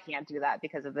 well, I can't do that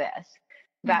because of this,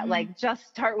 that like, just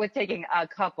start with taking a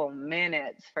couple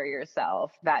minutes for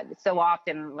yourself. That so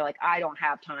often we're like, I don't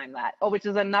have time, which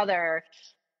is another,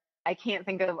 I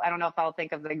don't know if I'll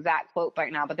think of the exact quote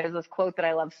right now, but there's this quote that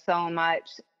I love so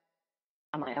much.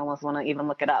 I almost want to even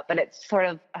look it up, but it's sort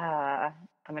of, I'm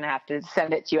going to have to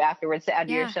send it to you afterwards to add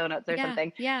to your show notes or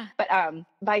something. Yeah. But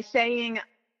by saying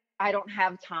I don't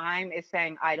have time is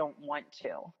saying I don't want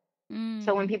to.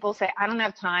 So when people say I don't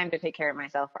have time to take care of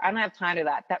myself, or I don't have time to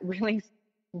that really,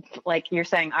 like, you're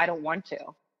saying I don't want to,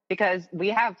 because we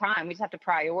have time. We just have to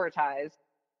prioritize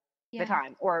the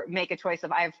time, or make a choice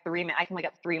of, I have 3 minutes. I can wake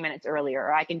up 3 minutes earlier,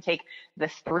 or I can take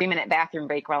this 3-minute bathroom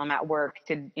break while I'm at work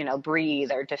to,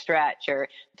 breathe, or to stretch, or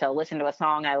to listen to a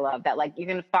song I love. That, like, you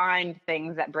can find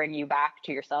things that bring you back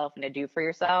to yourself and to do for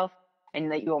yourself, and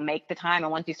that you will make the time.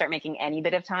 And once you start making any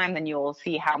bit of time, then you will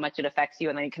see how much it affects you,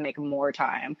 and then you can make more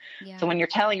time. So when you're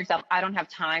telling yourself, I don't have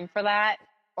time for that,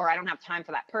 or I don't have time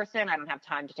for that person, I don't have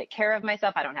time to take care of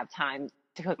myself, I don't have time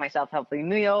to cook myself healthy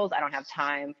meals, I don't have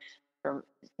time for,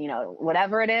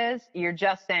 whatever it is, you're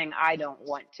just saying, I don't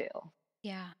want to.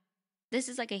 Yeah. This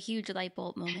is like a huge light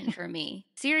bulb moment for me.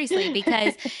 Seriously,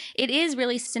 because it is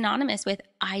really synonymous with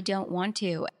I don't want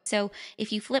to. So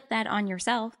if you flip that on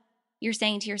yourself, you're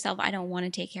saying to yourself, I don't want to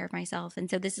take care of myself. And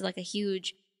so this is like a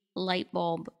huge light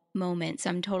bulb moment. So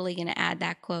I'm totally going to add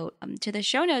that quote to the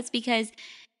show notes, because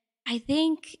I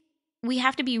think we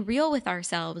have to be real with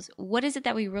ourselves. What is it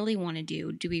that we really want to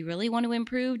do? Do we really want to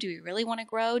improve? Do we really want to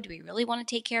grow? Do we really want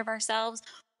to take care of ourselves?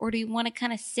 Or do we want to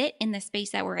kind of sit in the space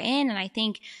that we're in? And I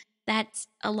think that's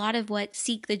a lot of what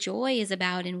Seek the Joy is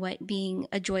about, and what being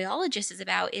a joyologist is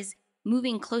about, is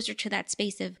moving closer to that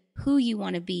space of who you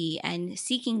want to be and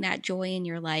seeking that joy in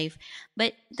your life.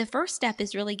 But the first step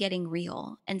is really getting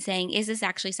real and saying, is this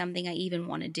actually something I even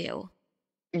want to do?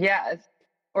 Yes.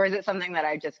 Or is it something that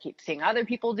I just keep seeing other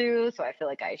people do, so I feel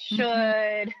like I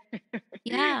should?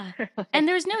 Yeah. And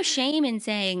there's no shame in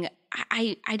saying,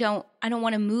 I don't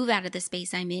want to move out of the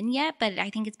space I'm in yet, but I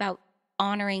think it's about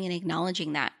honoring and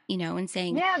acknowledging that, and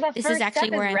saying, this is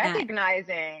actually where I'm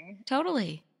recognizing. at.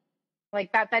 Totally.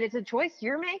 Like that it's a choice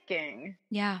you're making.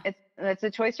 Yeah. It's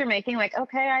a choice you're making. Like,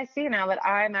 okay, I see now that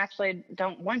I'm actually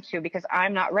don't want to because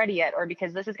I'm not ready yet, or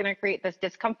because this is going to create this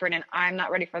discomfort and I'm not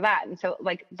ready for that. And so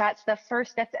like, that's the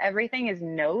first step to everything, is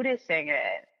noticing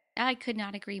it. I could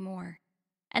not agree more.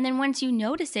 And then once you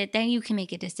notice it, then you can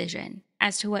make a decision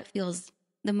as to what feels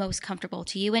the most comfortable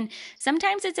to you. And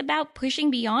sometimes it's about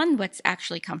pushing beyond what's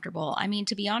actually comfortable. I mean,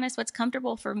 to be honest, what's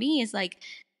comfortable for me is like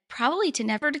probably to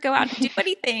never to go out and do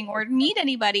anything or meet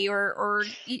anybody or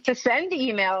to send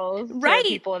emails right. to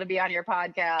people to be on your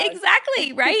podcast.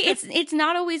 Exactly, right? It's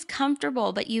not always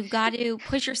comfortable, but you've got to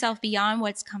push yourself beyond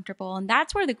what's comfortable, and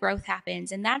that's where the growth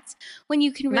happens, and that's when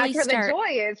you can really start. That's where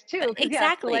the joy is too.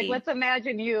 Exactly. Yeah, so like, let's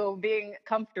imagine you being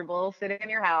comfortable sitting in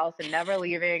your house and never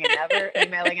leaving and never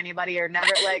emailing anybody, or never,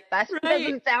 like, that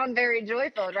doesn't sound very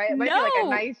joyful, right? It might be like a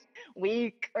nice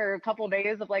week or a couple of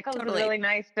days of like, oh, it's really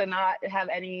nice to not have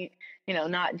any,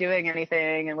 not doing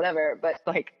anything and whatever. But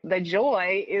like, the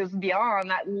joy is beyond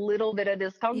that little bit of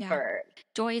discomfort. Yeah.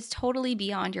 Joy is totally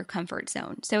beyond your comfort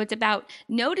zone. So it's about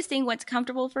noticing what's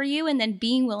comfortable for you and then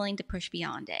being willing to push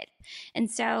beyond it. And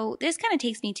so this kind of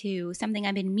takes me to something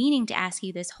I've been meaning to ask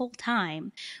you this whole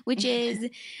time, which is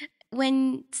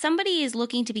when somebody is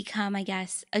looking to become, I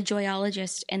guess, a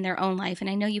joyologist in their own life, and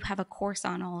I know you have a course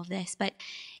on all of this, but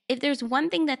if there's one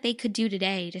thing that they could do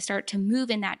today to start to move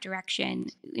in that direction,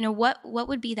 what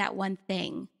would be that one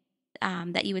thing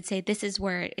that you would say, this is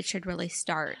where it should really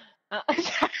start? No,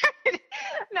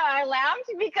 I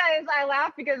laughed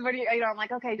because when I'm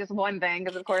like, okay, just one thing,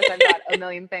 because of course I've got a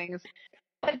million things.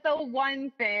 But the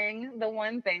one thing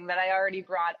that I already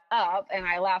brought up, and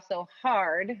I laughed so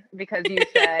hard because you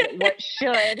said, what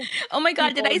should? Oh my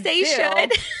God, did I say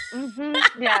should?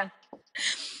 Mm-hmm, yeah.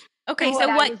 Okay,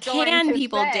 so what can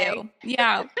people do?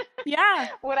 Yeah. Yeah.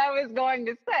 What I was going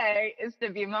to say is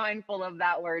to be mindful of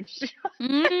that word.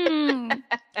 I'm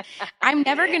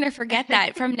never going to forget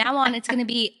that. From now on, it's going to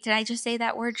be, did I just say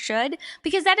that word should?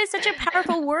 Because that is such a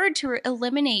powerful word to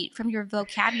eliminate from your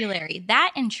vocabulary.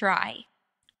 That and try.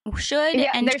 Should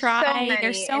and try.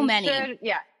 There's so many.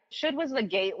 Should was the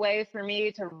gateway for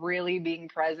me to really being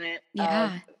present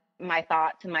of my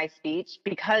thought to my speech,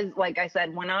 because like I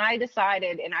said, when I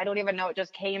decided, and I don't even know, it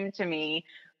just came to me,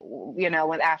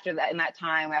 after that, in that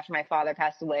time after my father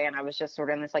passed away, and I was just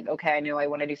sort of in this like, okay, I knew I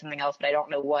want to do something else, but I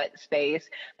don't know what space.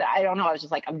 That I don't know. I was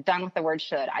just like, I'm done with the word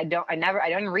should. I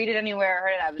didn't read it anywhere, I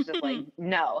heard it. I was just like,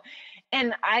 no.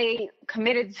 And I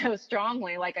committed so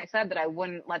strongly, like I said, that I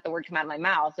wouldn't let the word come out of my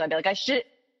mouth. So I'd be like, I should,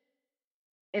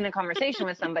 in a conversation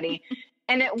with somebody.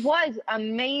 And it was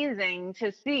amazing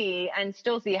to see and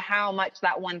still see how much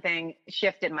that one thing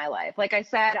shifted my life. Like I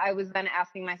said, I was then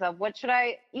asking myself, what should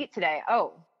I eat today?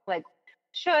 Oh, like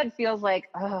should feels like,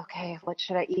 oh, okay, what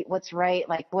should I eat? What's right?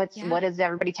 Like what is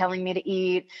everybody telling me to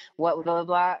eat? What blah, blah,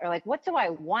 blah. Or like, what do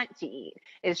I want to eat?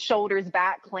 Is shoulders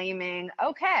back claiming,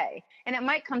 okay. And it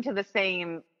might come to the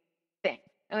same thing.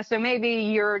 And so maybe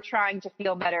you're trying to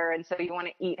feel better, and so you want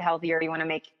to eat healthier, you want to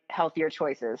make healthier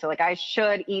choices. So like, I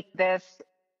should eat this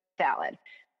salad.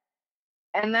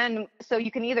 And then, so you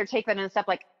can either take that in a step,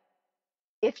 like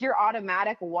if your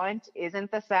automatic want isn't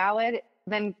the salad,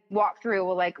 then walk through,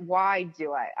 well, like, why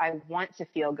do I want to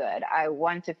feel good. I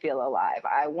want to feel alive.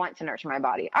 I want to nurture my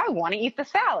body. I want to eat the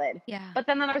salad. Yeah. But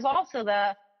then there's also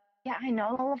I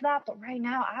know all of that, but right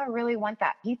now I really want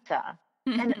that pizza.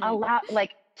 And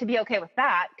to be okay with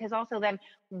that, because also then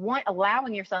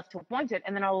allowing yourself to want it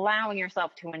and then allowing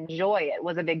yourself to enjoy it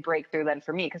was a big breakthrough then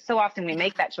for me, because so often we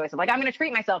make that choice of like, I'm going to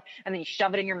treat myself, and then you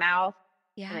shove it in your mouth,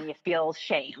 and then you feel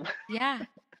shame. Yeah.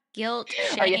 Guilt,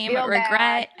 shame,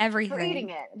 regret, everything. For eating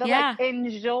it. But like,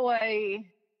 enjoy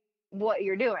what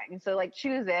you're doing. So like,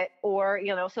 choose it, or,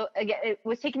 so again, it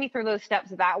was taking me through those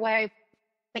steps that way.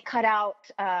 It cut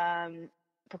out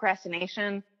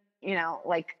procrastination,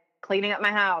 like cleaning up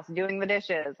my house, doing the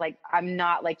dishes. Like, I'm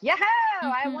not like,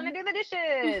 I want to do the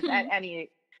dishes at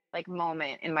any like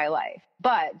moment in my life.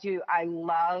 But I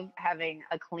love having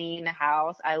a clean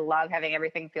house. I love having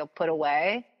everything feel put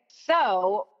away.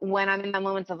 So when I'm in the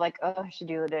moments of like, oh, I should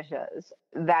do the dishes,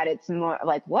 that it's more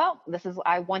like, well,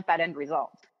 I want that end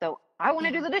result. So I want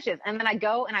to do the dishes. And then I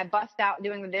go and I bust out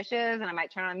doing the dishes, and I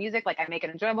might turn on music. Like, I make it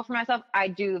enjoyable for myself. I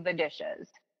do the dishes.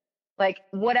 Like,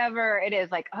 whatever it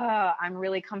is, like, oh, I'm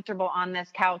really comfortable on this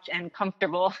couch and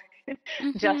comfortable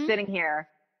just sitting here.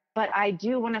 But I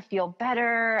do want to feel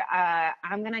better.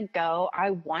 I'm going to go.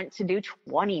 I want to do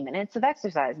 20 minutes of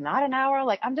exercise, not an hour.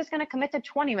 Like, I'm just going to commit to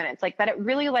 20 minutes. Like, that it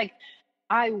really, like,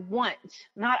 I want,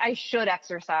 not I should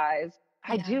exercise.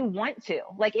 I do want to.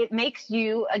 Like, it makes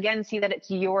you, again, see that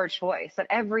it's your choice, that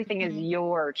everything is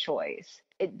your choice.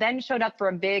 it then showed up for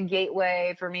a big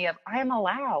gateway for me of I'm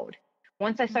allowed.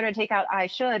 Once I started to take out I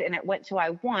should and it went to I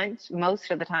want,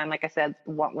 most of the time, like I said,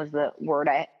 want was the word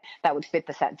that would fit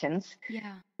the sentence.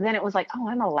 Yeah. Then it was like, oh,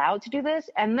 I'm allowed to do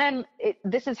this. And then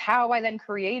this is how I then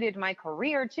created my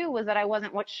career too, was that I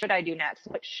wasn't, what should I do next?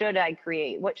 What should I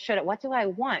create? What do I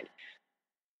want?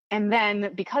 And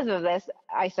then because of this,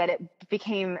 I said it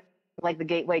became like the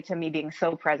gateway to me being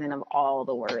so present of all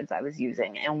the words I was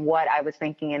using and what I was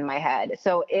thinking in my head.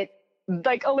 So it,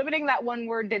 like, eliminating that one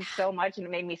word did so much, and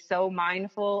it made me so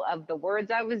mindful of the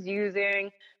words I was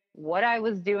using, what I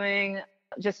was doing,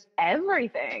 just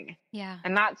everything. Yeah.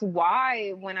 And that's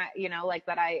why when I, like,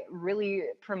 that I really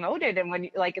promoted, and when,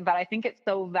 like, that I think it's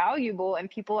so valuable, and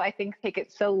people, I think, take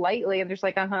it so lightly, and there's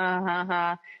like,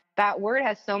 that word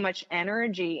has so much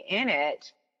energy in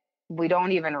it, we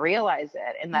don't even realize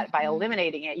it. And that by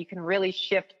eliminating it, you can really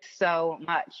shift so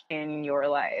much in your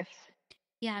life.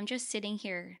 Yeah, I'm just sitting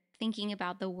here thinking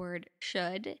about the word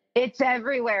should. It's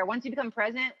everywhere. Once you become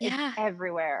present, it's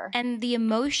everywhere. And the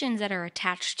emotions that are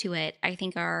attached to it, I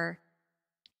think, are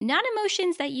not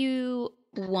emotions that you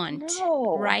want,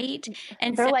 right?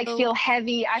 And they're like, feel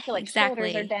heavy. I feel like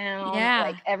shoulders are down. Yeah.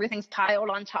 Like everything's piled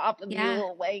on top of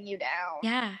you, weighing you down.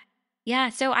 Yeah. Yeah.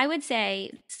 So I would say,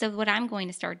 so what I'm going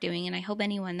to start doing, and I hope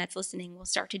anyone that's listening will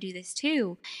start to do this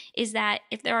too, is that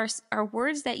if there are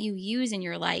words that you use in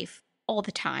your life all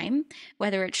the time,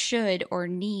 whether it's should or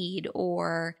need,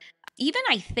 or even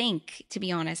I think, to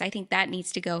be honest, I think that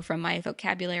needs to go from my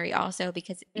vocabulary also,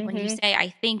 because when you say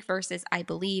I think versus I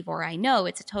believe or I know,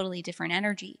 it's a totally different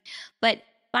energy. But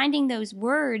finding those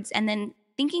words and then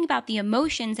thinking about the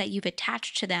emotions that you've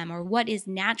attached to them, or what is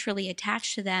naturally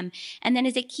attached to them. And then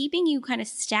is it keeping you kind of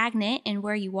stagnant in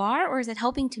where you are, or is it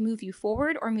helping to move you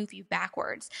forward or move you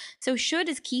backwards? So should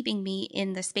is keeping me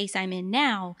in the space I'm in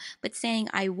now, but saying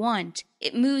I want,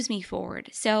 it moves me forward.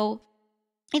 So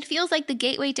it feels like the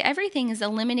gateway to everything is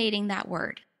eliminating that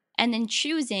word. And then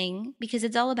choosing, because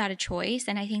it's all about a choice.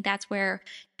 And I think that's where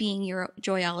being your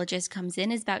joyologist comes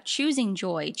in, is about choosing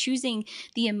joy, choosing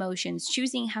the emotions,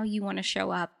 choosing how you want to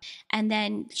show up, and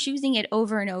then choosing it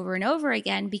over and over and over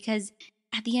again, because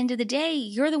at the end of the day,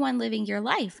 you're the one living your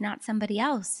life, not somebody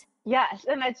else. Yes.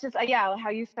 And it's just, how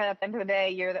you said at the end of the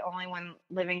day, you're the only one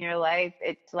living your life.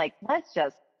 It's like, let's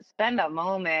just spend a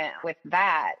moment with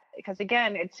that, because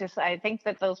again, it's just, I think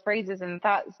that those phrases and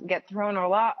thoughts get thrown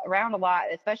around a lot,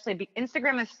 especially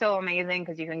Instagram is so amazing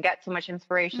because you can get so much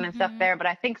inspiration and stuff there. But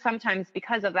I think sometimes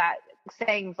because of that,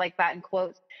 sayings like that in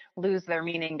quotes lose their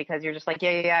meaning, because you're just like,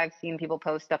 yeah, I've seen people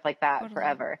post stuff like that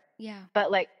forever. Yeah.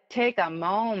 But like, take a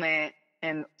moment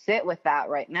and sit with that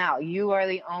right now. You are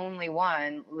the only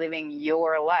one living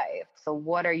your life. So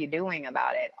what are you doing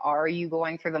about it? Are you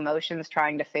going through the motions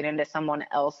trying to fit into someone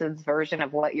else's version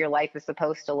of what your life is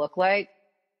supposed to look like?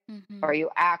 Or are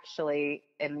you actually,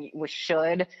 and what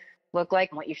should look like,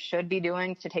 and what you should be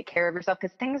doing to take care of yourself?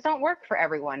 Because things don't work for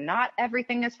everyone. Not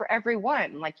everything is for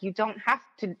everyone. Like, you don't have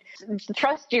to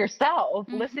trust yourself,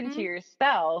 listen to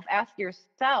yourself, ask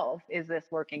yourself, is this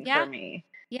working for me?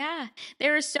 Yeah,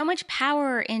 there is so much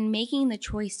power in making the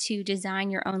choice to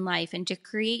design your own life and to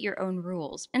create your own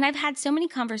rules. And I've had so many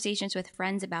conversations with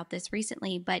friends about this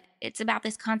recently, but it's about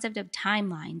this concept of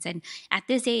timelines. And at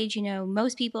this age,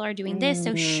 most people are doing this.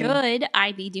 So should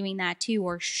I be doing that too?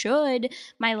 Or should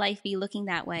my life be looking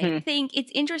that way? I think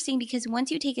it's interesting because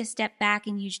once you take a step back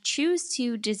and you choose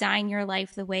to design your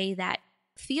life the way that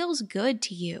feels good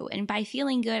to you, and by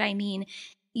feeling good, I mean,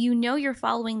 you're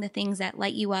following the things that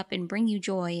light you up and bring you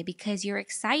joy because you're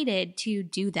excited to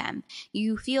do them.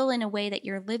 You feel in a way that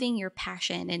you're living your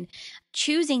passion, and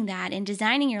choosing that and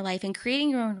designing your life and creating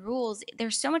your own rules.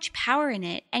 There's so much power in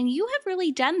it. And you have really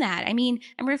done that. I mean,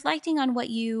 I'm reflecting on what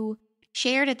you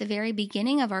shared at the very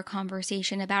beginning of our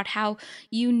conversation about how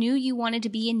you knew you wanted to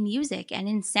be in music and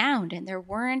in sound, and there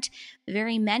weren't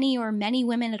very many or many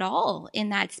women at all in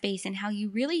that space, and how you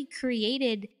really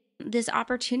created this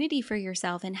opportunity for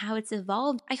yourself and how it's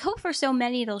evolved. I hope for so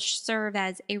many it'll serve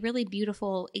as a really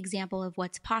beautiful example of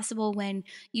what's possible when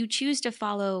you choose to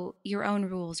follow your own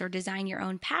rules or design your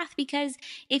own path. Because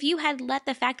if you had let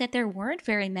the fact that there weren't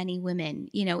very many women,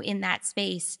 in that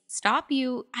space stop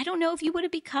you, I don't know if you would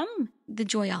have become the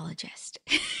joyologist.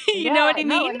 You know what I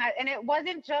mean? No, and it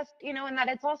wasn't just, and that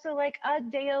it's also like a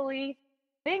daily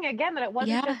thing, again, that it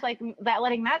wasn't just like that,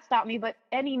 letting that stop me, but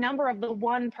any number of the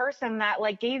one person that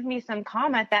like gave me some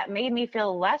comment that made me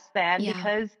feel less than,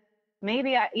 because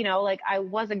maybe I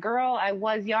was a girl, I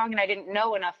was young, and I didn't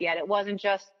know enough yet. It wasn't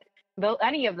just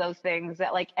any of those things,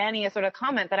 that like any sort of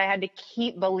comment, that I had to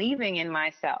keep believing in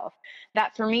myself,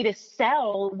 that for me to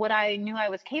sell what I knew I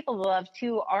was capable of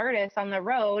to artists on the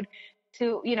road,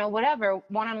 to, whatever,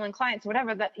 one-on-one clients,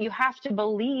 whatever, that you have to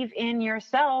believe in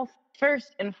yourself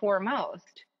first and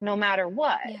foremost, no matter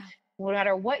what. Yeah. No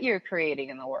matter what you're creating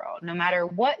in the world, no matter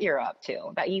what you're up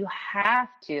to, that you have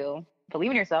to believe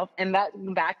in yourself. And that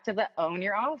back to the own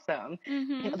you're awesome.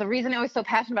 Mm-hmm. The reason I was so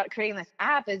passionate about creating this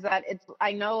app is that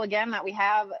I know again that we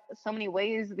have so many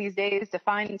ways these days to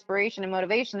find inspiration and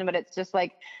motivation, but it's just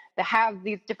like to have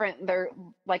these different, they're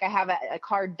like, I have a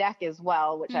card deck as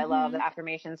well, which I love, the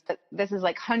affirmations, but this is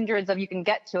like hundreds of, you can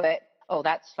get to it. Oh,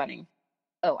 that's funny.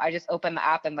 Oh, I just opened the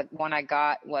app and the one I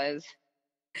got was,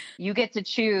 you get to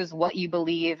choose what you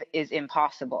believe is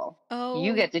impossible. Oh.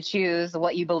 You get to choose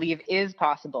what you believe is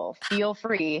possible. Feel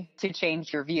free to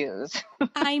change your views.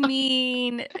 I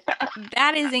mean,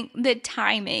 that isn't the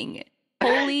timing.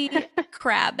 Holy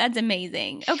crap. That's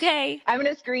amazing. Okay. I'm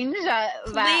going to screenshot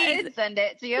that and send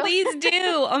it to you. Please do.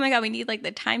 Oh my God. We need like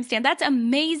the timestamp. That's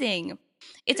amazing.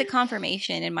 It's a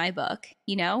confirmation in my book,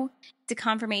 It's a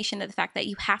confirmation that the fact that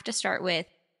you have to start with,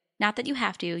 not that you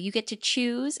have to, you get to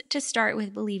choose to start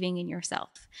with believing in yourself.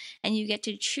 And you get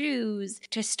to choose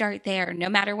to start there, no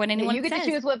matter what anyone says. You get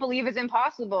to choose what believe is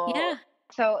impossible. Yeah.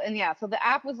 So the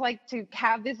app was like to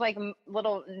have these like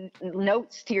little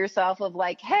notes to yourself of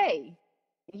like, hey,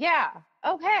 yeah,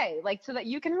 okay. Like, so that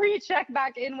you can recheck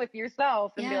back in with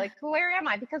yourself and be like, where am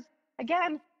I? Because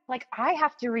again, like I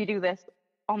have to redo this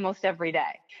almost every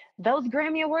day. Those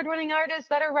Grammy Award winning artists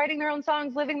that are writing their own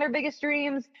songs, living their biggest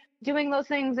dreams, doing those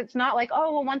things, it's not like,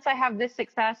 oh, well, once I have this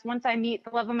success, once I meet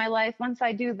the love of my life, once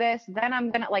I do this, then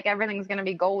I'm gonna, like, everything's gonna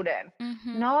be golden.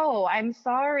 No, I'm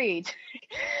sorry.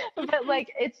 But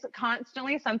like, it's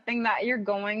constantly something that you're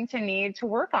going to need to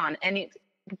work on, and it's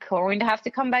going to have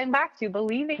to come back to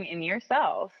believing in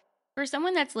yourself. For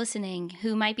someone that's listening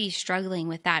who might be struggling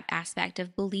with that aspect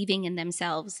of believing in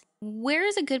themselves, where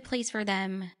is a good place for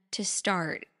them to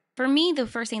start? For me, the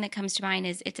first thing that comes to mind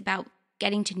is it's about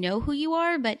getting to know who you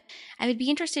are, but I would be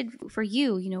interested for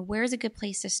you, where's a good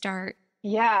place to start?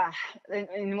 Yeah.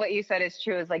 And what you said is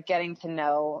true, is like getting to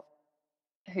know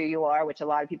who you are, which a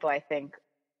lot of people, I think,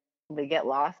 we get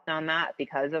lost on that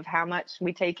because of how much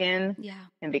we take in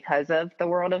and because of the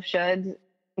world of shoulds,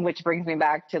 which brings me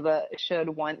back to the should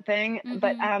want thing.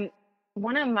 But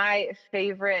one of my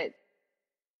favorite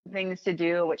things to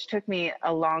do, which took me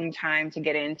a long time to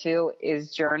get into,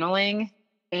 is journaling.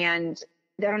 And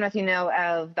I don't know if you know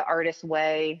of the Artist's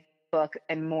Way book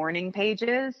and morning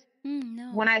pages.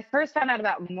 No. When I first found out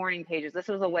about morning pages, this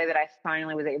was a way that I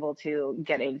finally was able to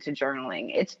get into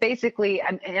journaling. It's basically,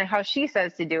 and how she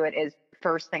says to do it is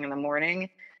first thing in the morning.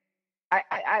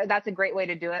 I that's a great way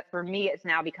to do it. For me, it's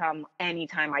now become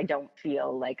anytime I don't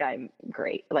feel like I'm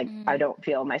great. Like I don't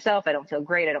feel myself. I don't feel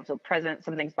great. I don't feel present.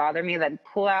 Something's bothering me. Then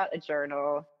pull out a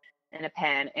journal and a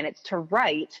pen, and it's to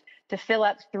write, to fill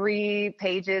up 3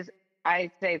 pages.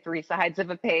 I say 3 sides of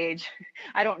a page.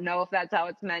 I don't know if that's how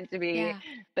it's meant to be,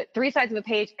 but 3 sides of a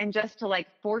page, and just to like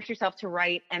force yourself to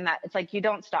write. And that it's like, you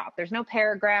don't stop. There's no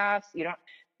paragraphs. It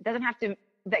doesn't have to,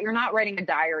 that you're not writing a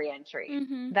diary entry,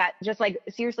 that just like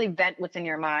seriously vent what's in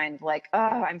your mind. Like, oh,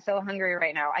 I'm so hungry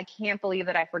right now. I can't believe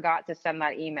that I forgot to send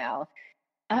that email.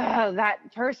 Oh,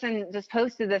 that person just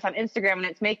posted this on Instagram and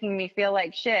it's making me feel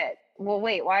like shit. Well,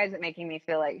 wait, why is it making me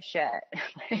feel like shit?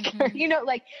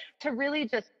 Like to really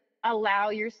just allow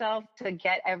yourself to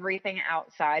get everything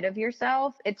outside of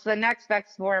yourself. It's the next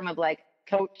best form of like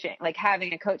coaching, like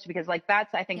having a coach, because like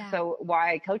that's, I think, so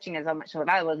why coaching is so much so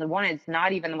valuable. And one, it's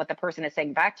not even what the person is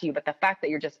saying back to you, but the fact that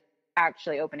you're just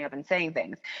actually opening up and saying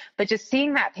things. But just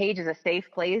seeing that page as a safe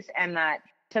place, and that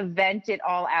to vent it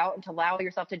all out and to allow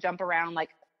yourself to jump around, like,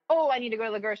 oh, I need to go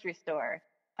to the grocery store.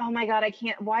 Oh my God, I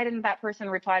can't, why didn't that person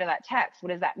reply to that text? What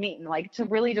does that mean? Like to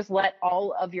really just let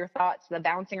all of your thoughts, the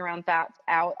bouncing around thoughts,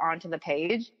 out onto the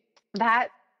page. That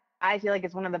I feel like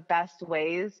is one of the best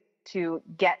ways to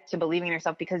get to believing in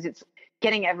yourself, because it's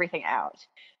getting everything out.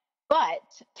 But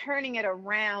turning it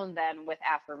around then with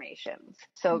affirmations.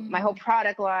 So my whole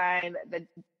product line, the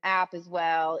app as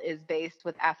well, is based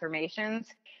with affirmations.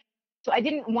 So I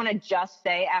didn't want to just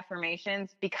say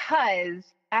affirmations, because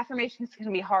affirmations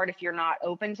can be hard if you're not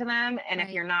open to them, and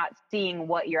if you're not seeing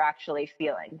what you're actually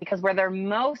feeling. Because where they're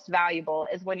most valuable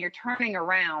is when you're turning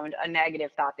around a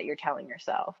negative thought that you're telling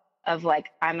yourself of like,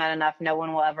 I'm not enough, no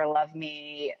one will ever love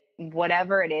me,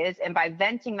 whatever it is. And by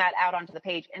venting that out onto the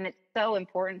page, and it's so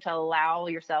important to allow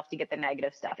yourself to get the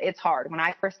negative stuff. It's hard. When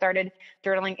I first started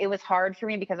journaling, it was hard for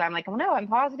me, because I'm like, oh no, I'm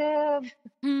positive,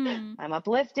 I'm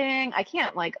uplifting. I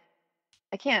can't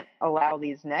allow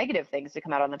these negative things to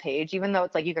come out on the page, even though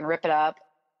it's like you can rip it up,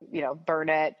 burn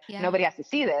it. Nobody has to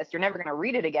see this. You're never going to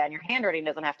read it again. Your handwriting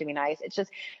doesn't have to be nice. It's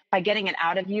just by getting it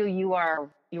out of you, you are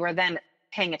then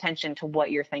paying attention to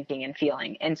what you're thinking and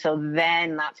feeling. And so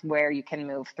then that's where you can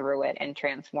move through it and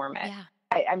transform it. Yeah.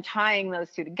 I'm tying those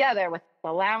two together with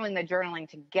allowing the journaling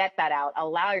to get that out.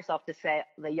 Allow yourself to say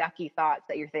the yucky thoughts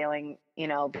that you're feeling, you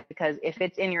know, because if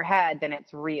it's in your head, then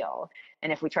it's real.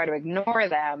 And if we try to ignore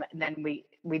them, then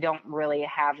we don't really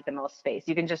have the most space.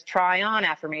 You can just try on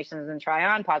affirmations and try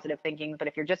on positive thinking. But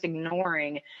if you're just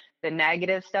ignoring the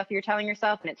negative stuff you're telling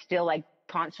yourself and it's still like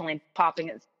constantly popping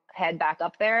its head back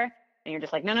up there, and you're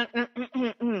just like, no,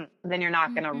 then you're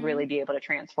not going to really be able to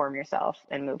transform yourself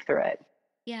and move through it.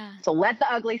 Yeah. So let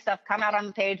the ugly stuff come out on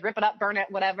the page, rip it up, burn it,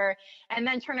 whatever, and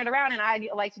then turn it around. And I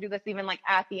like to do this even like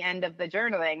at the end of the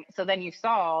journaling. So then you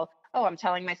saw, oh, I'm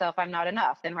telling myself I'm not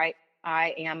enough. Then write,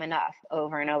 I am enough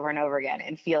over and over and over again,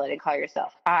 and feel it and call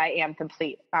yourself, I am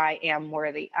complete. I am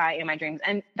worthy. I am my dreams.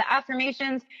 And the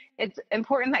affirmations, it's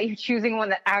important that you're choosing one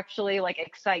that actually like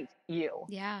excites you.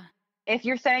 Yeah. If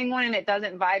you're saying one and it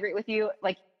doesn't vibrate with you,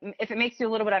 like if it makes you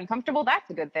a little bit uncomfortable, that's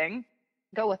a good thing.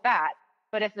 Go with that.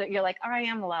 But if you're like, I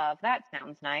am love, that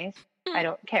sounds nice. I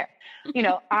don't care. You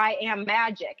know, I am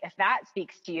magic. If that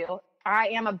speaks to you, I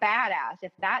am a badass.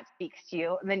 If that speaks to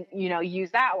you, then, you know,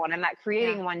 use that one. And that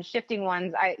creating one, shifting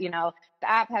ones, the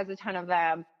app has a ton of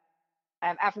them. I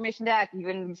have affirmation deck. You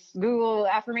can Google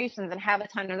affirmations and have a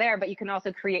ton of there, but you can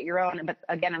also create your own. But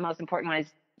again, the most important one is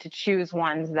to choose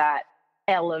ones that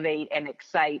elevate and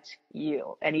excite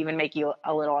you and even make you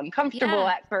a little uncomfortable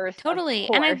at first. Totally.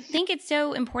 And I think it's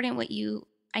so important what you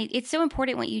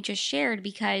just shared,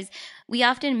 because we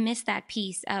often miss that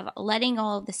piece of letting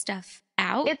all of the stuff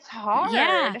out. It's hard.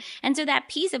 Yeah. And so that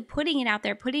piece of putting it out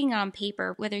there, putting it on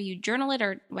paper, whether you journal it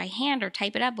or by hand or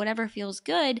type it up, whatever feels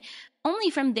good,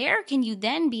 only from there can you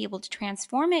then be able to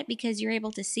transform it because you're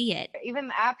able to see it. Even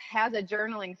the app has a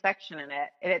journaling section in it.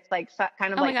 And it's like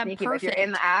kind of like sneaky. If you're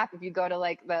in the app, if you go to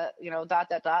like the,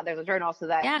 there's a journal. So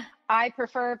that I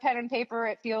prefer pen and paper.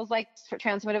 It feels like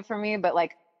transformative for me, but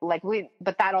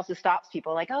but that also stops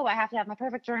people like, oh, I have to have my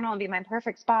perfect journal and be my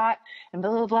perfect spot and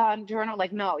blah, blah, blah, and journal.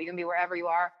 Like, no, you can be wherever you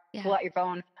are, pull out your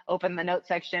phone, open the note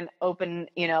section, open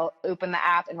the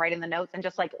app and write in the notes and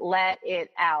just like let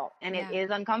it out. And it is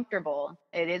uncomfortable.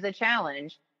 It is a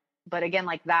challenge. But again,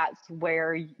 like that's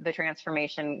where the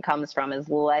transformation comes from, is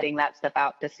letting that stuff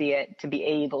out to see it, to be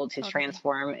able to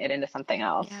transform it into something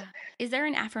else. Yeah. Is there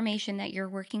an affirmation that you're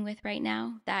working with right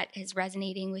now that is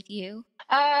resonating with you?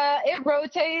 It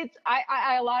rotates.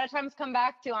 I a lot of times come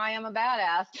back to I am a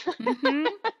badass.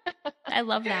 I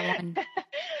love that one.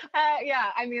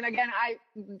 I mean, again,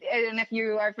 and if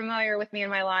you are familiar with me in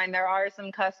my line, there are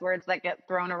some cuss words that get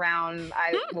thrown around.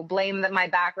 I will blame my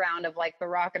background of like the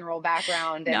rock and roll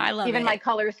background. And I love even it. My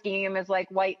color scheme is like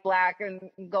white, black, and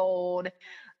gold.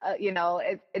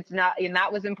 It's not, and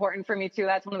that was important for me too.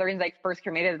 That's one of the reasons I first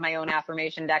created my own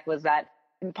affirmation deck, was that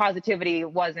positivity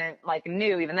wasn't like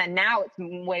new even then. Now it's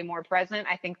way more present,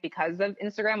 I think, because of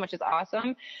Instagram, which is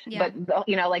awesome. But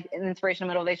like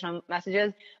inspirational, motivational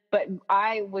messages. But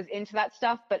I was into that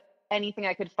stuff, but anything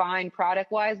I could find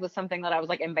product wise was something that I was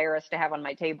like embarrassed to have on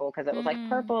my table, because it was like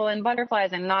purple and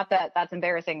butterflies, and not that that's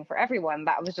embarrassing for everyone.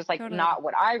 That was just like not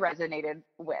what I resonated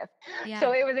with.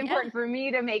 So it was important for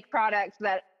me to make products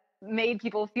that made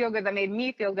people feel good, that made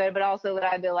me feel good, but also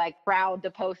that I'd be like proud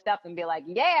to post up and be like,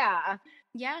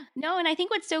 no. And I think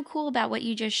what's so cool about what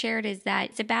you just shared is that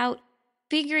it's about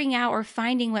figuring out or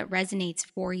finding what resonates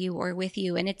for you or with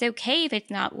you. And it's okay if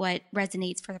it's not what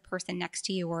resonates for the person next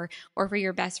to you or for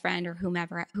your best friend or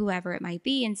whoever it might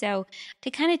be. And so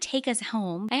to kind of take us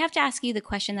home, I have to ask you the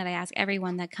question that I ask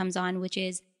everyone that comes on, which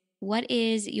is, what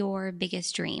is your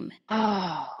biggest dream?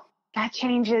 Oh, that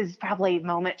changes probably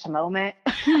moment to moment.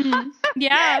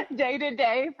 Day to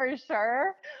day for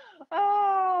sure.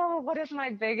 Oh, what is my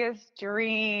biggest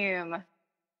dream?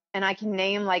 And I can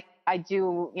name, like, I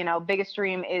do, biggest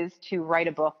dream is to write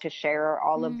a book, to share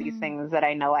all of these things that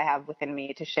I know I have within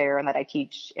me to share, and that I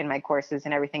teach in my courses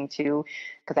and everything too.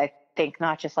 Because I think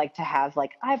not just like to have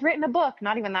like, I've written a book,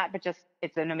 not even that, but just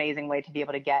it's an amazing way to be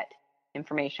able to get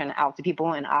information out to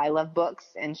people. And I love books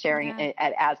and sharing it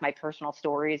as my personal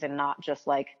stories, and not just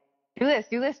like, do this,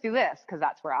 because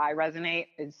that's where I resonate,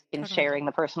 is in sharing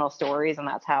the personal stories, and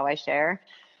that's how I share.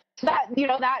 So that,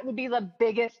 that would be the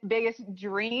biggest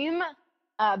dream,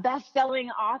 best-selling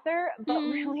author, but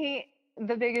really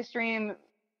the biggest dream,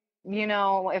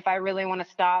 if I really want to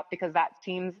stop, because that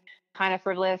seems kind of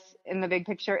frivolous in the big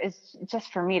picture, is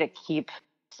just for me to keep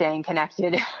staying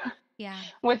connected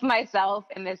with myself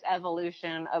in this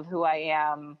evolution of who I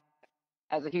am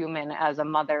as a human, as a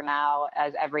mother now,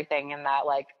 as everything, and that,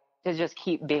 like, to just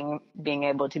keep being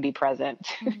able to be present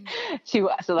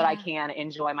so that I can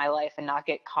enjoy my life and not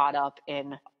get caught up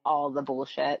in all the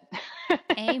bullshit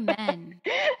Amen.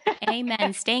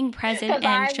 Amen. Staying present Because and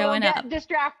I will showing up. get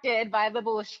distracted by the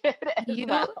bullshit as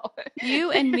well.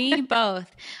 You and me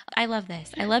both. I love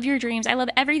this. I love your dreams. I love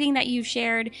everything that you've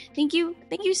shared. Thank you.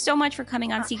 Thank you so much for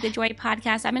coming on Seek the Joy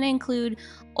podcast. I'm going to include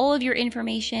all of your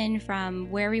information from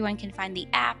where everyone can find the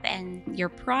app and your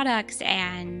products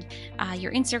and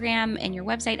your Instagram and your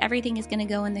website. Everything is going to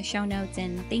go in the show notes.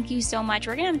 And thank you so much.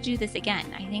 We're going to have to do this again.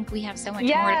 I think we have so much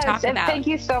more to talk about. Thank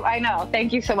you I know.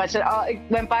 Thank you so much. It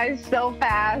went by so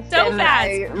fast. So fast.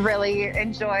 I really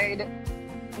enjoyed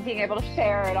being able to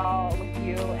share it all with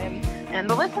you and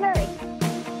the listeners.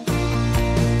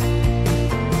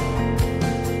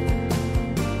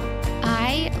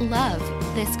 I love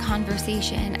this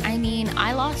conversation. I mean,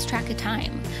 I lost track of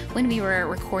time when we were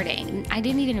recording. I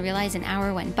didn't even realize an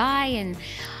hour went by, and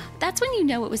that's when you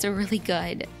know it was a really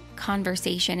good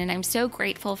conversation. And I'm so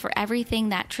grateful for everything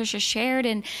that Tricia shared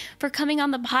and for coming on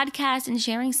the podcast and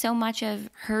sharing so much of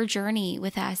her journey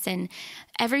with us. And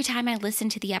every time I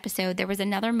listened to the episode, there was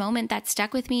another moment that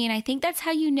stuck with me. And I think that's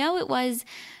how you know it was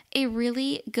a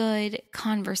really good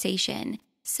conversation.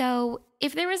 So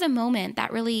if there was a moment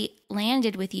that really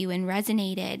landed with you and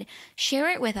resonated, share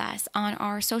it with us on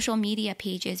our social media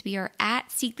pages. We are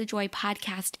at Seek the Joy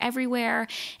Podcast everywhere.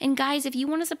 And guys, if you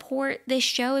want to support this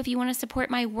show, if you want to support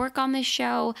my work on this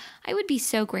show, I would be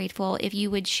so grateful if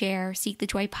you would share Seek the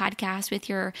Joy Podcast with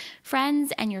your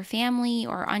friends and your family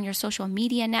or on your social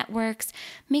media networks.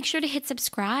 Make sure to hit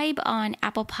subscribe on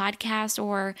Apple Podcasts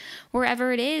or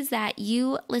wherever it is that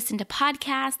you listen to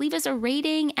podcasts. Leave us a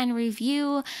rating and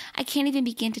review. I can't even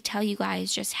begin to tell you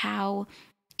guys just how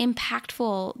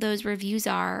impactful those reviews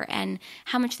are and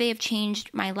how much they have changed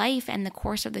my life and the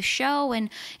course of the show. And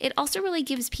it also really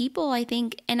gives people, I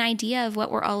think, an idea of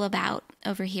what we're all about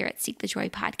over here at Seek the Joy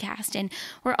Podcast. And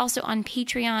we're also on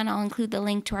Patreon. I'll include the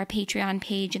link to our Patreon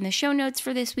page in the show notes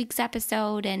for this week's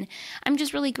episode. And I'm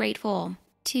just really grateful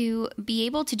to be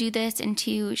able to do this and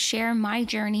to share my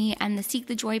journey and the Seek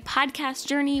the Joy podcast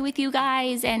journey with you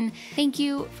guys. And thank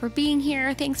you for being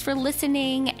here. Thanks for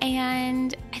listening.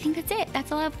 And I think that's it.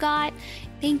 That's all I've got.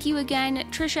 Thank you again,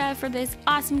 Tricia, for this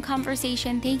awesome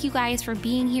conversation. Thank you guys for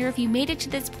being here. If you made it to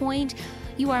this point,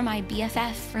 you are my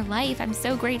BFF for life. I'm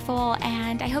so grateful.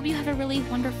 And I hope you have a really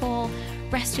wonderful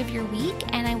rest of your week.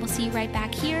 And I will see you right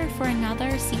back here for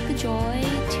another Seek the Joy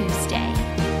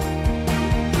Tuesday.